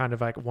you're kind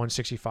of like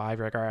 165,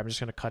 you're like, all right, I'm just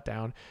going to cut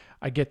down.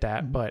 I get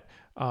that. Mm-hmm.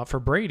 But for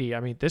Brady,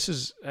 this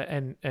is,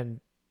 and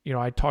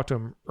I talked to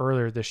him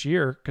earlier this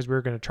year because we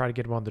were going to try to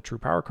get him on the True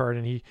Power card,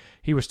 and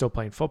he was still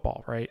playing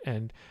football. Right.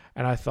 And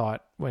I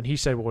thought when he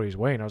said what he's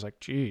weighing, I was like,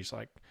 geez,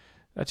 like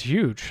that's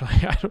huge.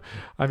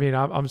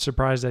 I'm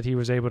surprised that he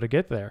was able to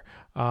get there.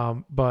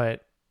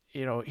 But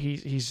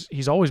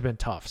he's always been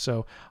tough.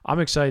 So I'm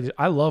excited.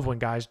 I love when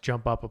guys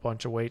jump up a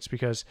bunch of weights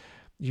because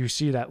you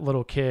see that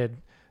little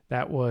kid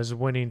that was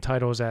winning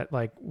titles at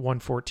like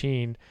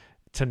 114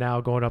 to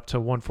now going up to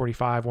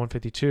 145,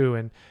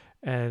 152,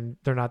 and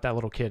they're not that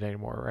little kid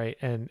anymore, right?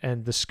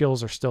 And the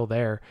skills are still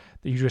there.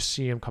 You just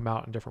see him come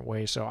out in different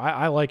ways. So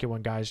I like it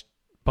when guys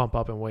bump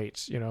up in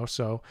weights,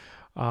 So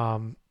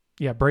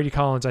Brady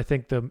Collins, I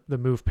think the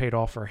move paid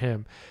off for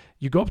him.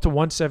 You go up to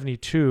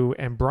 172,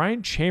 and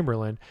Brian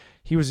Chamberlain,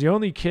 he was the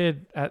only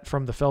kid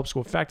from the Phelps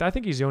School. In fact, I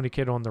think he's the only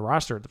kid on the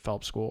roster at the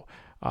Phelps School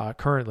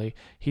currently.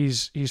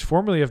 He's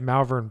formerly of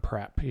Malvern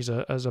Prep. He's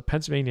a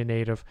Pennsylvania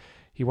native.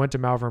 He went to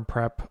Malvern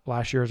Prep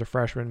last year as a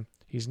freshman.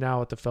 He's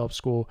now at the Phelps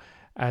School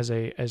as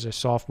a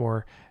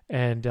sophomore,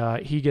 and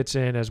he gets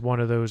in as one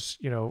of those,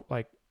 you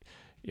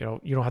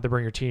don't have to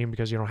bring your team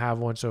because you don't have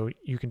one, so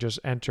you can just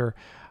enter.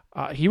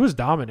 He was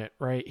dominant,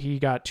 right? He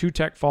got 2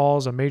 tech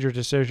falls, a major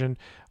decision,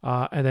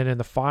 and then in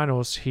the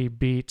finals, he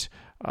beat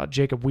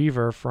Jacob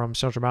Weaver from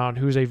Central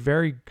Mountain, who's a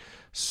very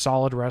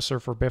solid wrestler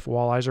for Biff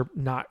Walliser,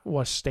 not a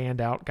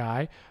standout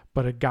guy,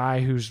 but a guy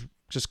who's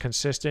just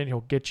consistent.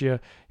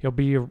 He'll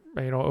be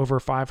over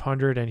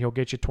 500, and he'll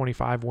get you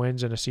 25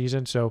 wins in a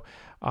season. So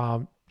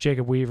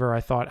Jacob Weaver,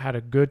 I thought, had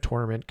a good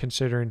tournament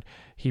considering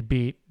he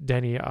beat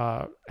Denny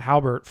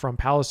Halbert from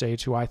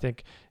Palisades, who I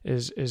think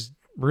is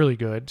really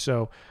good.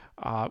 So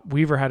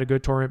Weaver had a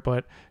good tournament,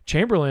 but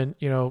Chamberlain,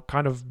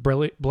 kind of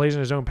blazing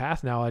his own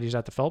path now that he's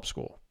at the Phelps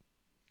School.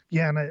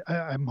 Yeah, and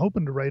I'm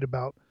hoping to write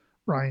about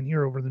Brian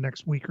here over the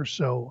next week or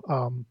so.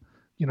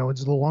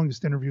 It's the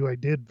longest interview I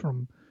did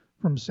from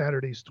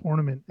Saturday's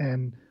tournament.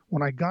 And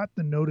when I got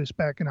the notice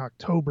back in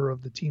October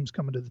of the teams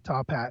coming to the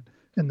Top Hat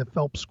and the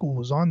Phelps School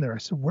was on there, I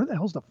said, where the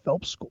hell's the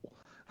Phelps School?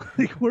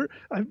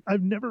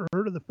 I've never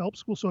heard of the Phelps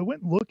School. So I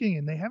went looking,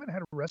 and they haven't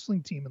had a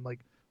wrestling team in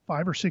like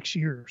 5 or 6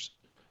 years.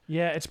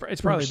 Yeah, it's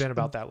probably been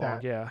about that long.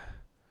 Yeah.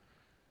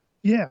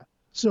 Yeah.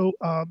 So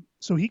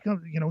he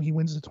comes, he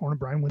wins the tournament.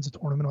 Brian wins the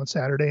tournament on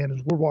Saturday, and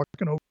as we're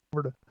walking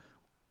over to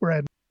where I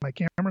had my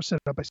camera set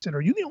up, I said,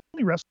 "Are you the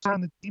only wrestler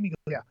on the team?" He goes,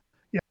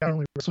 "Yeah, the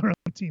only wrestler on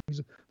the team."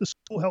 The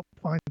school helped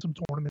find some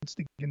tournaments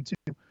to get into.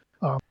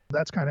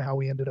 That's kind of how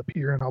we ended up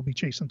here, and I'll be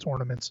chasing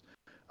tournaments.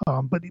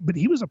 But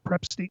he was a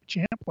prep state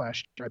champ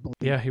last year, I believe.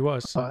 Yeah, he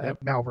was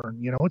at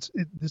Malvern.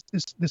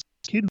 This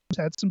kid who's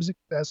had some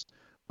success.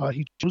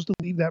 He chose to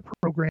leave that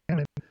program,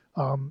 and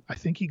I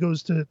think he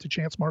goes to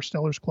Chance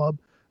Marsteller's club.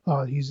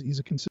 He's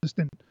a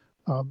consistent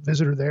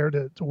visitor there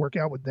to work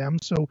out with them.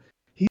 So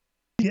he's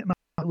getting a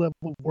high level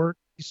of work.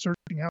 He's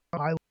searching out a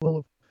high level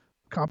of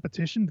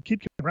competition. The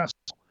kid can wrestle.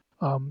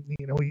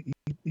 He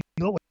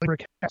looked like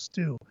brick house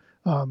too.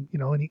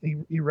 And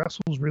he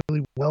wrestles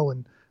really well.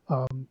 And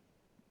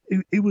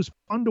it was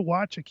fun to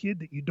watch a kid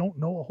that you don't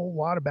know a whole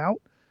lot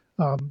about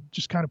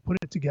just kind of put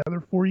it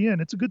together for you.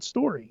 And it's a good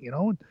story,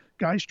 and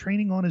guy's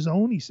training on his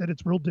own. He said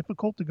it's real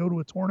difficult to go to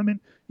a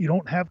tournament. You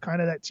don't have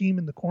kind of that team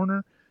in the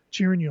corner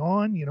cheering you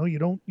on. You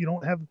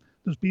don't have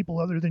those people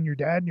other than your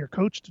dad and your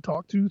coach to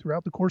talk to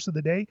throughout the course of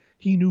the day.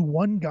 He knew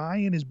one guy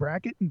in his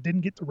bracket and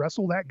didn't get to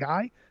wrestle that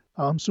guy.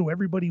 So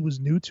everybody was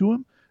new to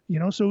him,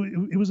 so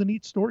it was a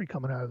neat story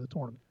coming out of the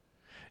tournament.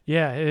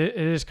 Yeah, it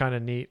is kind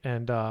of neat.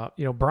 And,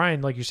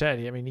 Brian, like you said,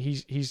 I mean,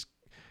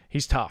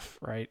 he's tough,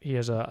 right? He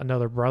has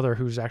another brother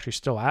who's actually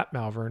still at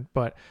Malvern,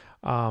 but,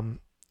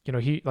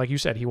 he, like you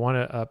said, he won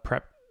a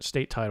prep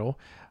state title,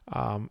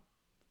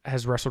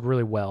 has wrestled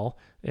really well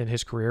in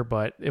his career,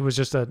 but it was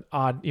just an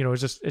odd,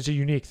 it's a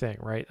unique thing,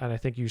 right? And I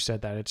think you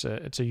said that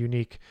it's a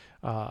unique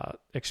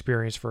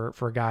experience for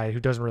a guy who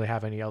doesn't really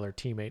have any other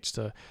teammates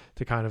to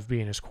kind of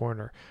be in his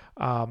corner.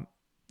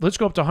 Let's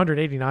go up to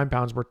 189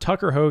 pounds, where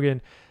Tucker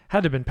Hogan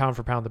had to have been pound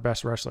for pound the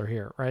best wrestler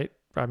here, right?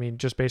 I mean,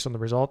 just based on the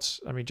results,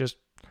 just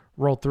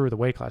rolled through the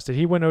weight class. Did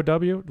he win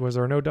OW? Was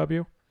there an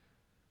OW?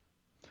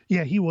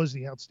 Yeah, he was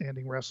the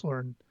outstanding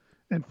wrestler,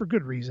 and for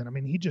good reason. I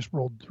mean, he just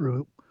rolled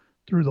through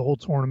the whole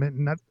tournament,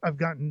 and I've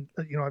gotten,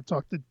 I've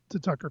talked to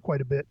Tucker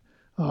quite a bit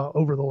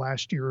over the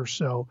last year or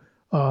so,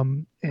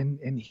 and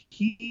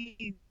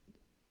he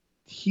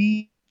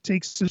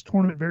takes this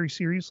tournament very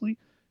seriously,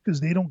 because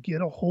they don't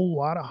get a whole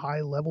lot of high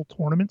level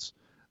tournaments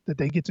that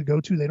they get to go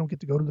to. They don't get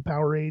to go to the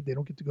Powerade. They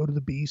don't get to go to the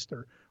Beast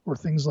or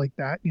things like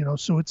that,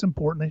 so it's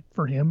important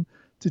for him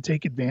to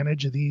take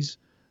advantage of these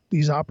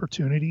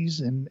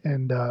opportunities. And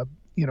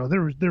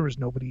there was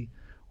nobody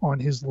on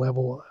his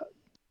level.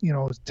 I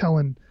was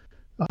telling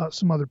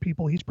some other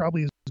people, he's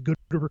probably as good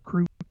a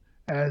recruit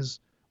as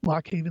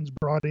Lock Haven's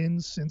brought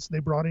in since they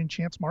brought in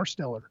Chance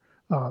Marsteller,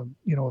 a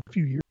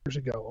few years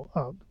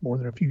ago, more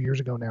than a few years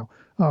ago now.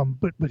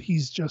 But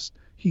he's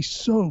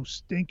so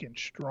stinking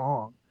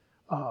strong.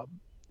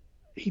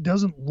 He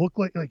doesn't look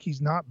like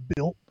he's not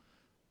built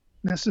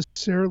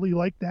necessarily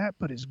like that,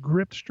 but his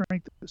grip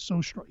strength is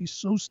so strong. He's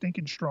so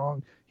stinking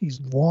strong. He's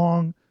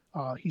long.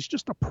 He's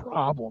just a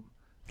problem.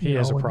 He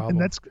is a problem.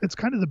 And it's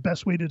kind of the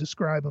best way to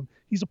describe him.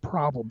 He's a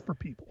problem for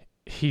people.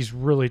 He's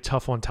really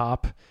tough on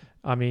top.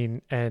 I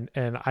mean, and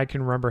I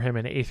can remember him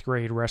in 8th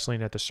grade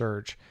wrestling at the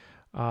Surge.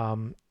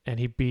 And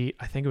he beat,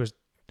 I think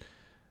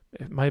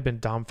it might have been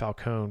Dom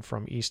Falcone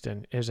from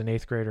Easton, as an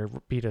 8th grader,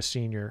 beat a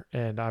senior.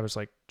 And I was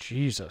like,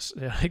 Jesus,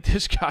 like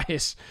this guy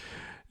is,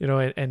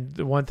 and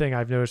the one thing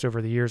I've noticed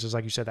over the years is,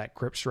 like you said, that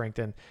grip strength,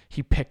 and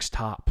he picks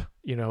top,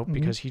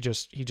 because he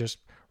just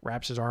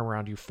wraps his arm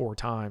around you 4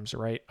 times.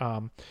 Right.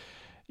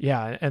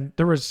 Yeah. And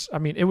there was,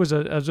 it was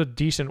a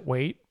decent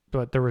weight,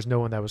 but there was no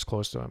one that was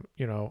close to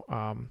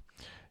him.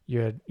 You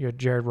had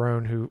Jared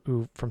Rohn,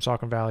 who from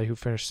Saucon Valley, who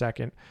finished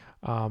second.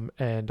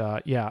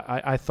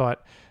 I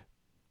thought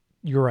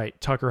you're right.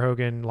 Tucker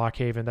Hogan, Lock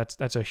Haven,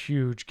 that's a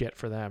huge get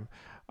for them,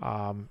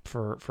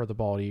 for the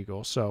Bald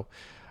Eagle. So,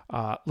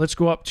 let's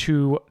go up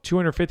to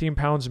 215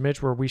 pounds,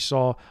 Mitch, where we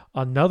saw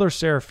another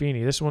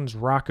Serafini. This one's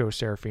Rocco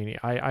Serafini.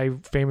 I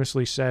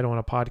famously said on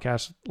a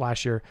podcast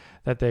last year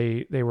that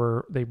they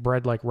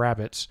bred like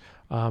rabbits,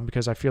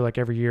 because I feel like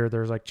every year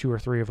there's like 2 or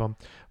 3 of them.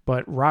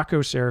 But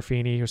Rocco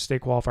Serafini, who was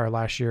state qualifier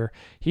last year,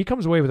 he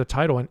comes away with a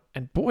title,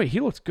 and boy,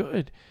 he looks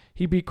good.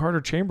 He beat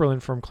Carter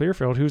Chamberlain from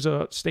Clearfield, who's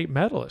a state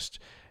medalist,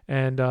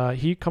 and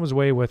he comes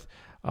away with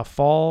a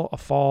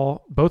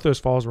fall. Both those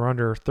falls were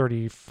under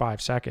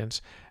 35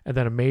 seconds, and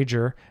then a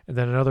major, and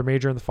then another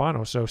major in the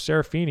final. So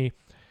Serafini,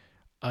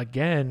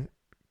 again,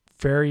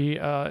 very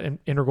an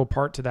integral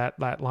part to that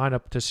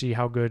lineup to see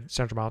how good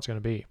Central Mountain's going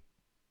to be.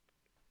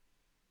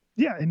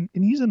 Yeah, and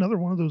he's another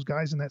one of those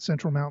guys in that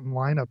Central Mountain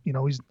lineup.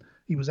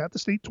 He was at the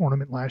state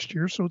tournament last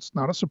year, so it's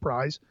not a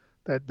surprise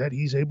that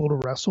he's able to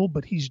wrestle,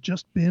 but he's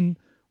just been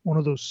one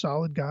of those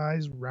solid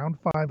guys around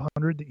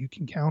 500 that you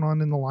can count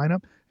on in the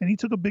lineup. And he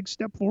took a big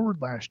step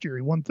forward last year.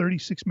 He won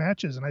 36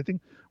 matches. And I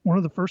think one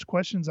of the first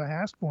questions I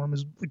asked for him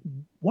is, like,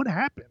 what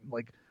happened?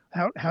 Like,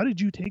 how did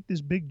you take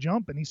this big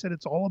jump? And he said,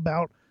 it's all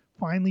about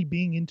finally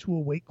being into a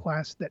weight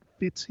class that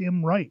fits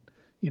him right.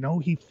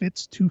 He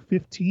fits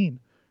 215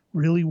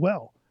 really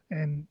well.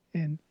 And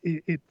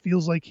it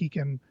feels like he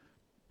can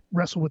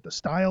wrestle with the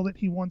style that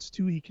he wants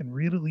to. He can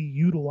really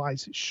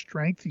utilize his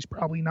strength. He's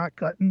probably not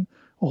cutting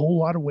a whole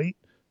lot of weight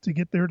to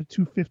get there to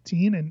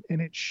 215,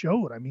 and it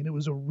showed. It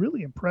was a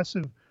really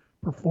impressive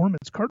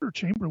performance. Carter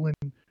Chamberlain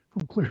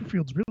from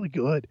Clearfield's really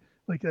good.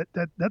 Like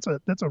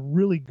that's a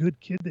really good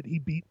kid that he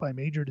beat by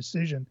major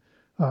decision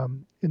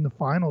in the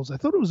finals. I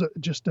thought it was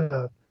just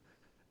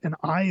an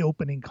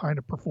eye-opening kind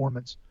of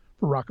performance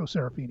for Rocco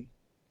Serafini.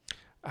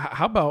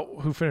 How about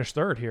who finished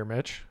third here,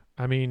 Mitch?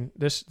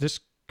 This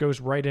goes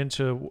right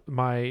into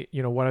my,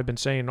 what I've been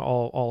saying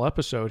all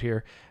episode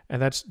here, and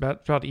that's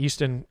about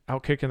Easton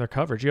outkicking their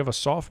coverage. You have a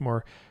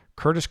sophomore,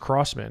 Curtis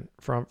Crossman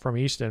from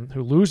Easton,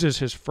 who loses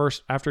his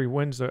first, after he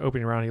wins the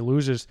opening round, he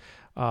loses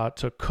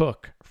to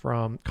Cook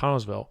from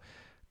Connellsville,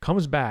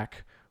 comes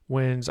back,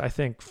 wins, I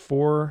think,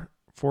 four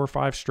or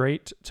five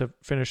straight to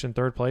finish in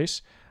third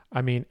place.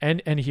 I mean,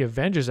 and he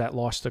avenges that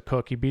loss to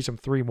Cook. He beats him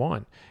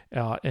 3-1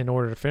 in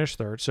order to finish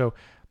third. So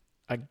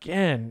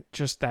again,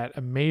 just that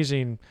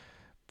amazing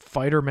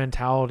fighter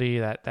mentality,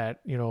 that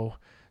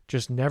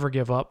just never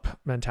give up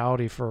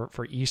mentality for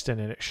Easton,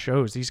 and it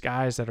shows. These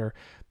guys that are,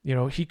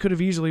 he could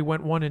have easily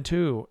went 1 and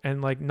 2,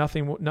 and like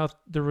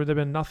there would have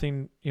been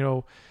nothing,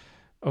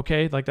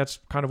 okay, like that's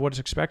kind of what is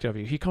expected of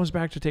you. He comes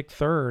back to take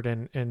third,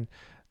 and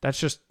that's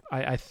just,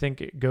 I think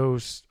it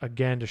goes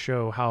again to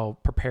show how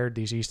prepared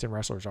these Easton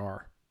wrestlers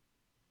are.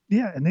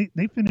 Yeah, and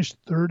they finished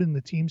third in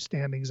the team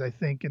standings, I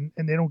think, and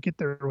they don't get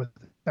there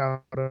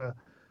without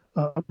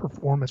a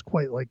performance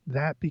quite like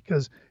that,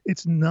 because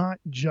it's not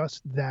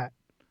just that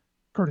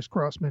Curtis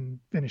Crossman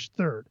finished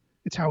third.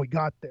 It's how he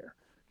got there.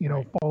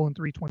 Right. Fall in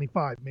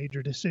 325,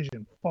 major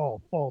decision,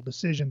 fall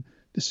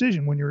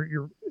decision when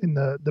you're in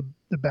the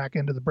back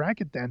end of the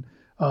bracket. Then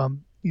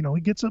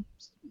he gets up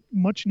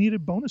much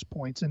needed bonus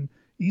points, and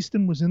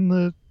Easton was in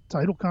the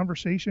title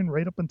conversation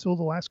right up until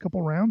the last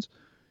couple rounds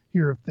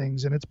here of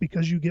things, and it's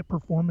because you get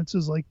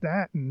performances like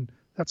that, and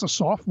that's a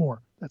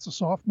sophomore at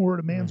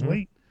a man's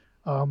weight.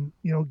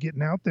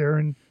 Getting out there,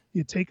 and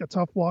you take a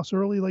tough loss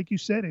early, like you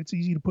said, it's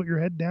easy to put your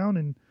head down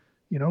and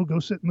go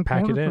sit in the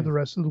corner for the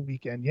rest of the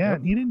weekend. Yeah, yep.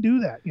 And he didn't do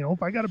that.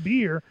 If I got to be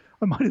here,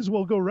 I might as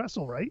well go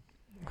wrestle, right?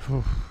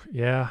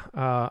 Yeah,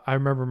 I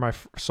remember my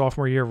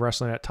sophomore year of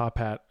wrestling at Top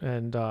Hat,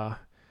 and I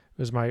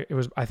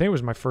think it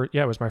was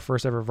my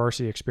first ever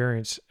varsity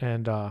experience,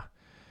 and I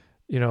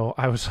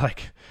was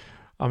like,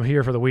 I'm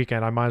here for the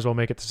weekend. I might as well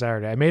make it to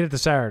Saturday. I made it to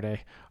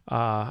Saturday.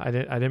 I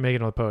didn't make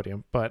it on the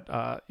podium, but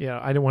I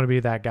didn't want to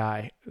be that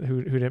guy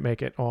who didn't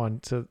make it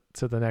on to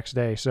the next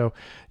day. So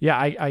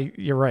yeah,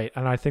 you're right,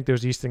 and I think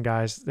those Easton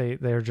guys,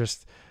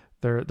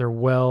 they're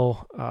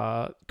well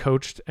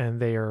coached,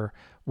 and they are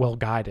well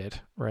guided,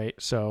 right?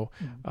 So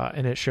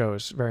and it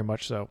shows very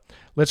much so.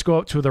 Let's go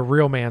up to the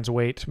real man's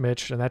weight,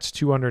 Mitch, and that's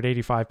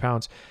 285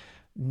 pounds.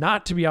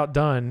 Not to be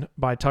outdone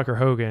by Tucker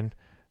Hogan.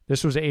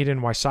 This was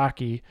Aiden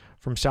Wysocki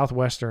from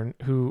Southwestern,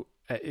 who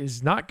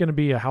is not going to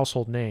be a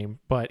household name,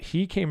 but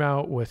he came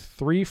out with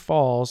 3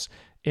 falls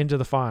into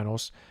the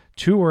finals.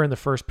 2 were in the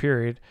first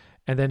period,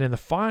 and then in the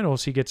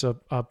finals, he gets a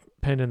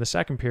pin in the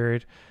second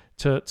period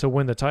to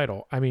win the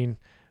title. I mean,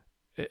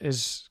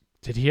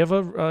 did he have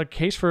a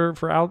case for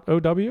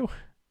OW?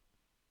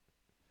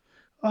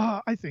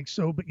 I think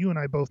so, but you and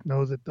I both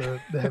know that the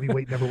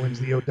heavyweight never wins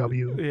the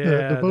OW.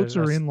 Yeah, the votes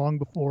are in long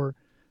before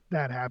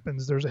that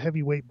happens. There's a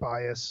heavyweight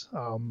bias,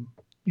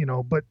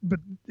 but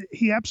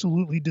he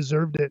absolutely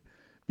deserved it,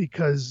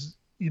 because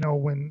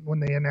when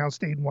they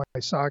announced Aiden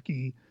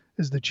Wysocki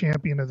as the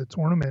champion of the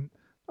tournament,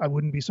 I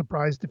wouldn't be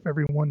surprised if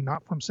everyone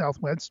not from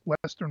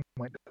Southwestern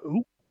went,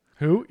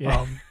 who?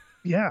 Yeah.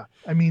 Yeah.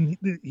 I mean,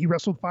 he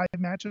wrestled 5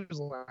 matches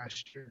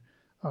last year.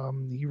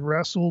 He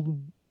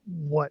wrestled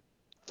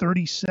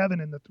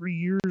 37 in the 3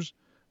 years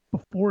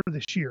before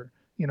this year.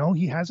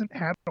 He hasn't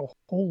had a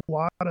whole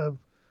lot of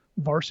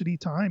varsity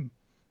time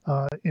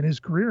in his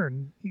career,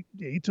 and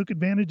he took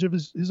advantage of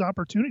his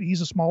opportunity.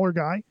 He's a smaller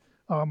guy.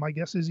 My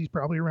guess is he's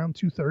probably around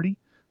 230,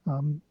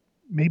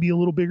 maybe a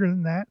little bigger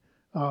than that.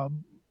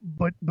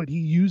 But he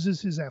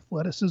uses his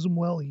athleticism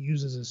well. He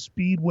uses his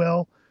speed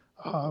well.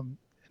 And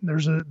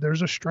there's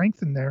a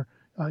strength in there.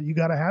 You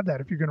got to have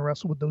that if you're going to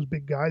wrestle with those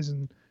big guys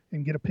and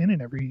get a pin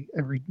in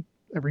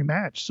every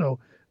match. So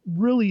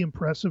really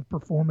impressive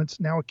performance.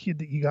 Now a kid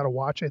that you got to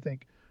watch, I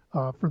think,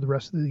 for the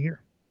rest of the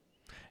year.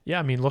 Yeah,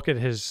 I mean, look at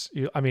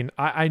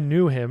I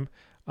knew him,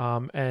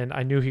 and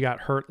I knew he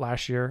got hurt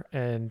last year,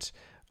 and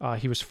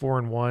he was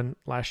 4-1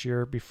 last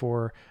year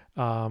before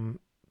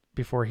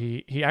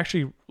he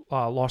actually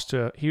lost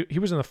to, he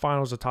was in the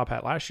finals of Top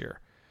Hat last year.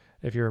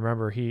 If you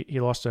remember, he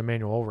lost to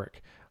Emmanuel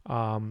Ulrich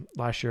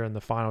last year in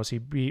the finals. He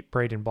beat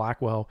Braden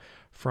Blackwell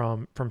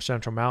from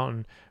Central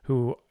Mountain,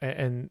 who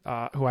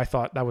I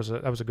thought that was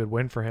a good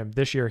win for him.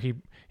 This year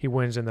he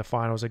wins in the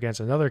finals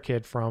against another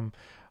kid from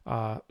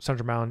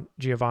Central Mountain,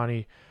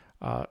 Giovanni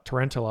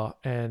Tarantula,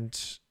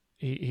 and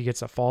he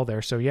gets a fall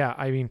there. So yeah,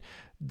 I mean,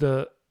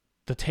 the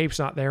tape's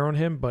not there on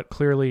him, but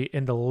clearly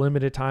in the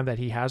limited time that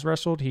he has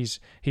wrestled, he's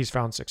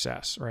found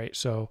success, right?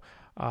 So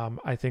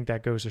I think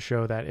that goes to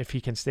show that if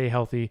he can stay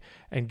healthy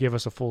and give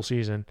us a full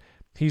season,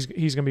 he's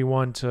going to be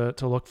one to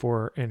look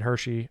for in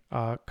Hershey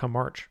come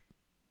March.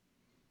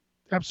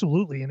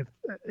 Absolutely. And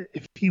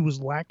if he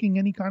was lacking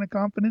any kind of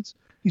confidence,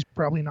 he's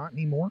probably not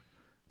anymore.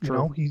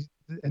 True. He's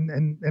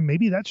and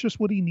maybe that's just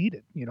what he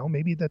needed.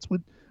 Maybe that's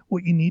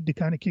what you need to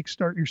kind of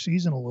kickstart your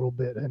season a little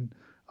bit. And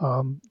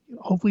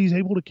hopefully he's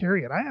able to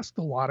carry it. I asked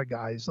a lot of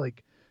guys,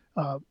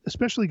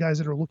 especially guys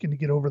that are looking to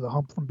get over the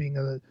hump from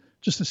being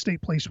just a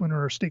state place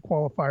winner or a state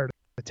qualifier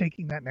to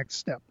taking that next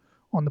step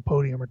on the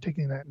podium or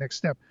taking that next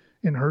step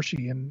in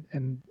Hershey.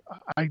 And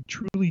I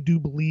truly do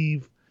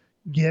believe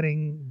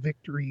getting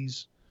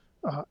victories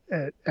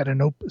at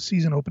a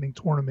season opening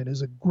tournament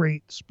is a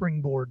great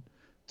springboard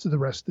to the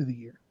rest of the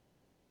year.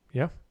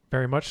 Yeah,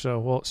 very much so.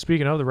 Well,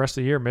 speaking of the rest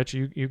of the year, Mitch,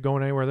 you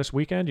going anywhere this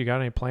weekend? You got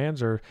any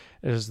plans, or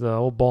is the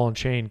old ball and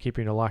chain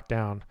keeping you locked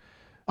down?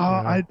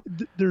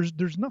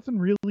 There's nothing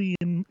really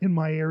in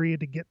my area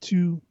to get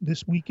to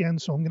this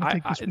weekend, so I'm going to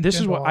take this weekend this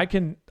is what off.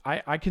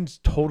 I can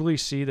totally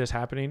see this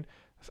happening.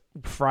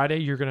 Friday,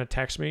 you're going to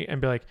text me and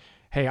be like,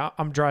 "Hey,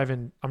 I'm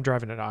driving an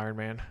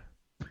Ironman.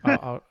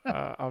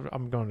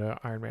 I'm going to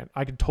Ironman."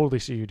 I can totally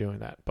see you doing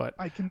that, but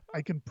I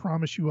can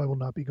promise you I will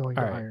not be going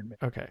to Ironman.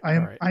 Okay.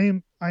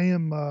 I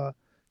am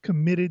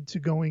committed to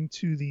going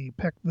to the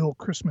Peckville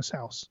Christmas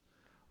House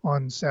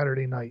on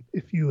Saturday night.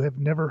 If you have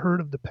never heard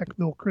of the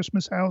Peckville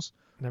Christmas House,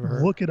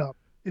 look it up.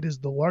 It is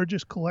the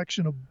largest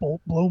collection of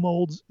blow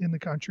molds in the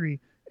country,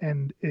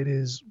 and it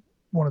is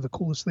one of the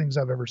coolest things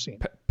I've ever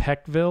seen.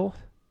 Peckville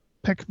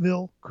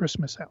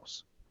Christmas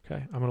House.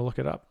 Okay, I'm gonna look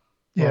it up.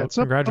 Yeah, well, it's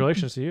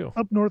congratulations to you.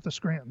 Up north of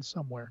Scranton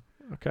somewhere.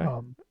 Okay.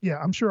 Yeah,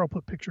 I'm sure I'll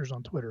put pictures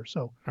on Twitter.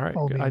 So all right,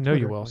 I know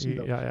you will.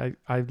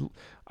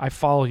 I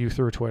follow you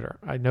through Twitter.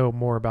 I know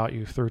more about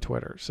you through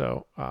Twitter.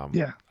 So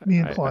yeah, me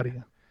and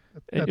Claudia.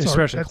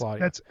 Claudia.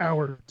 That's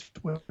our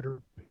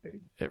Twitter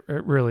page. It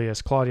really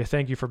is. Claudia,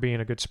 thank you for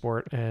being a good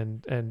sport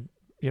and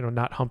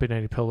not humping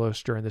any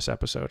pillows during this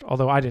episode.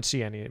 Although I didn't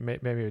see any.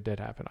 Maybe it did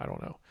happen. I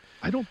don't know.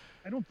 I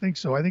don't think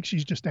so. I think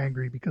she's just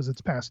angry because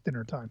it's past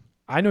dinner time.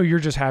 I know you're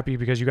just happy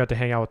because you got to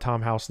hang out with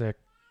Tom Hausnick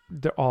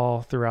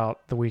all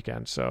throughout the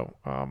weekend. So,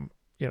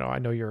 I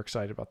know you're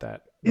excited about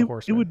that. It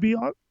would be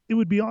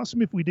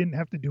awesome if we didn't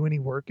have to do any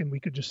work and we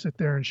could just sit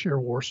there and share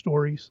war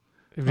stories.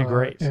 It'd be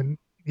great. And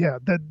yeah,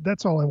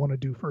 that's all I want to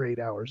do for 8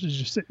 hours is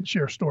just sit and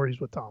share stories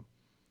with Tom.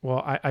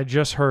 Well, I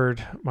just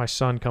heard my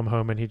son come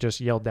home and he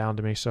just yelled down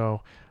to me.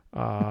 So,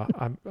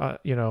 I'm,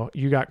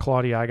 you got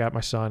Claudia, I got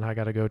my son, I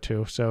got to go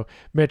too. So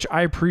Mitch,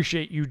 I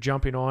appreciate you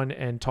jumping on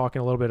and talking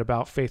a little bit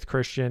about Faith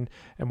Christian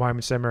and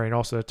Wyoming Seminary and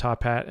also the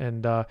Top Hat.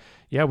 And,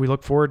 we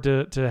look forward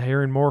to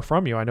hearing more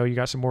from you. I know you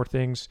got some more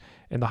things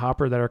in the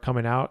hopper that are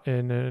coming out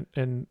in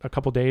a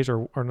couple days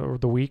or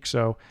the week.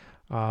 So,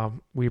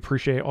 we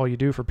appreciate all you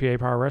do for PA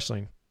Power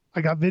Wrestling. I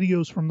got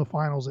videos from the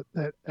finals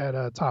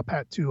at Top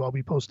Hat too. I'll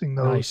be posting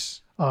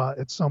those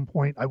at some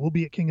point. I will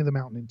be at King of the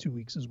Mountain in 2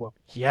 weeks as well.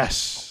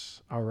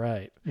 Yes. All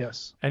right.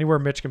 Yes. Anywhere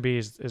Mitch can be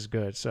is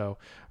good. So,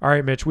 all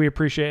right, Mitch, we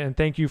appreciate it. And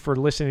thank you for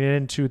listening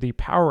in to the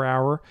Power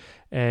Hour.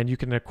 And you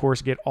can, of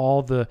course, get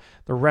all the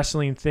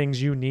wrestling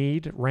things you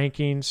need,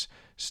 rankings,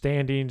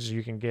 standings.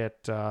 You can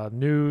get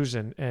news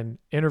and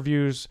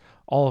interviews,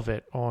 all of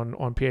it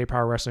on PA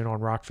Power Wrestling on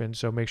Rockfin.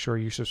 So make sure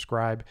you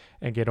subscribe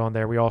and get on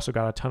there. We also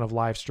got a ton of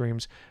live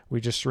streams.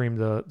 We just streamed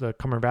the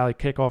Cumberland Valley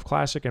Kickoff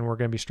Classic, and we're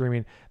going to be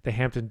streaming the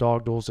Hampton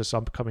Dog Duels this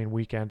upcoming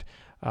weekend.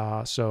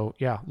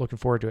 Looking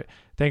forward to it.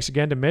 Thanks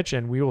again to Mitch,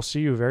 and we will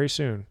see you very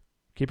soon.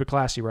 Keep it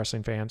classy,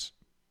 wrestling fans.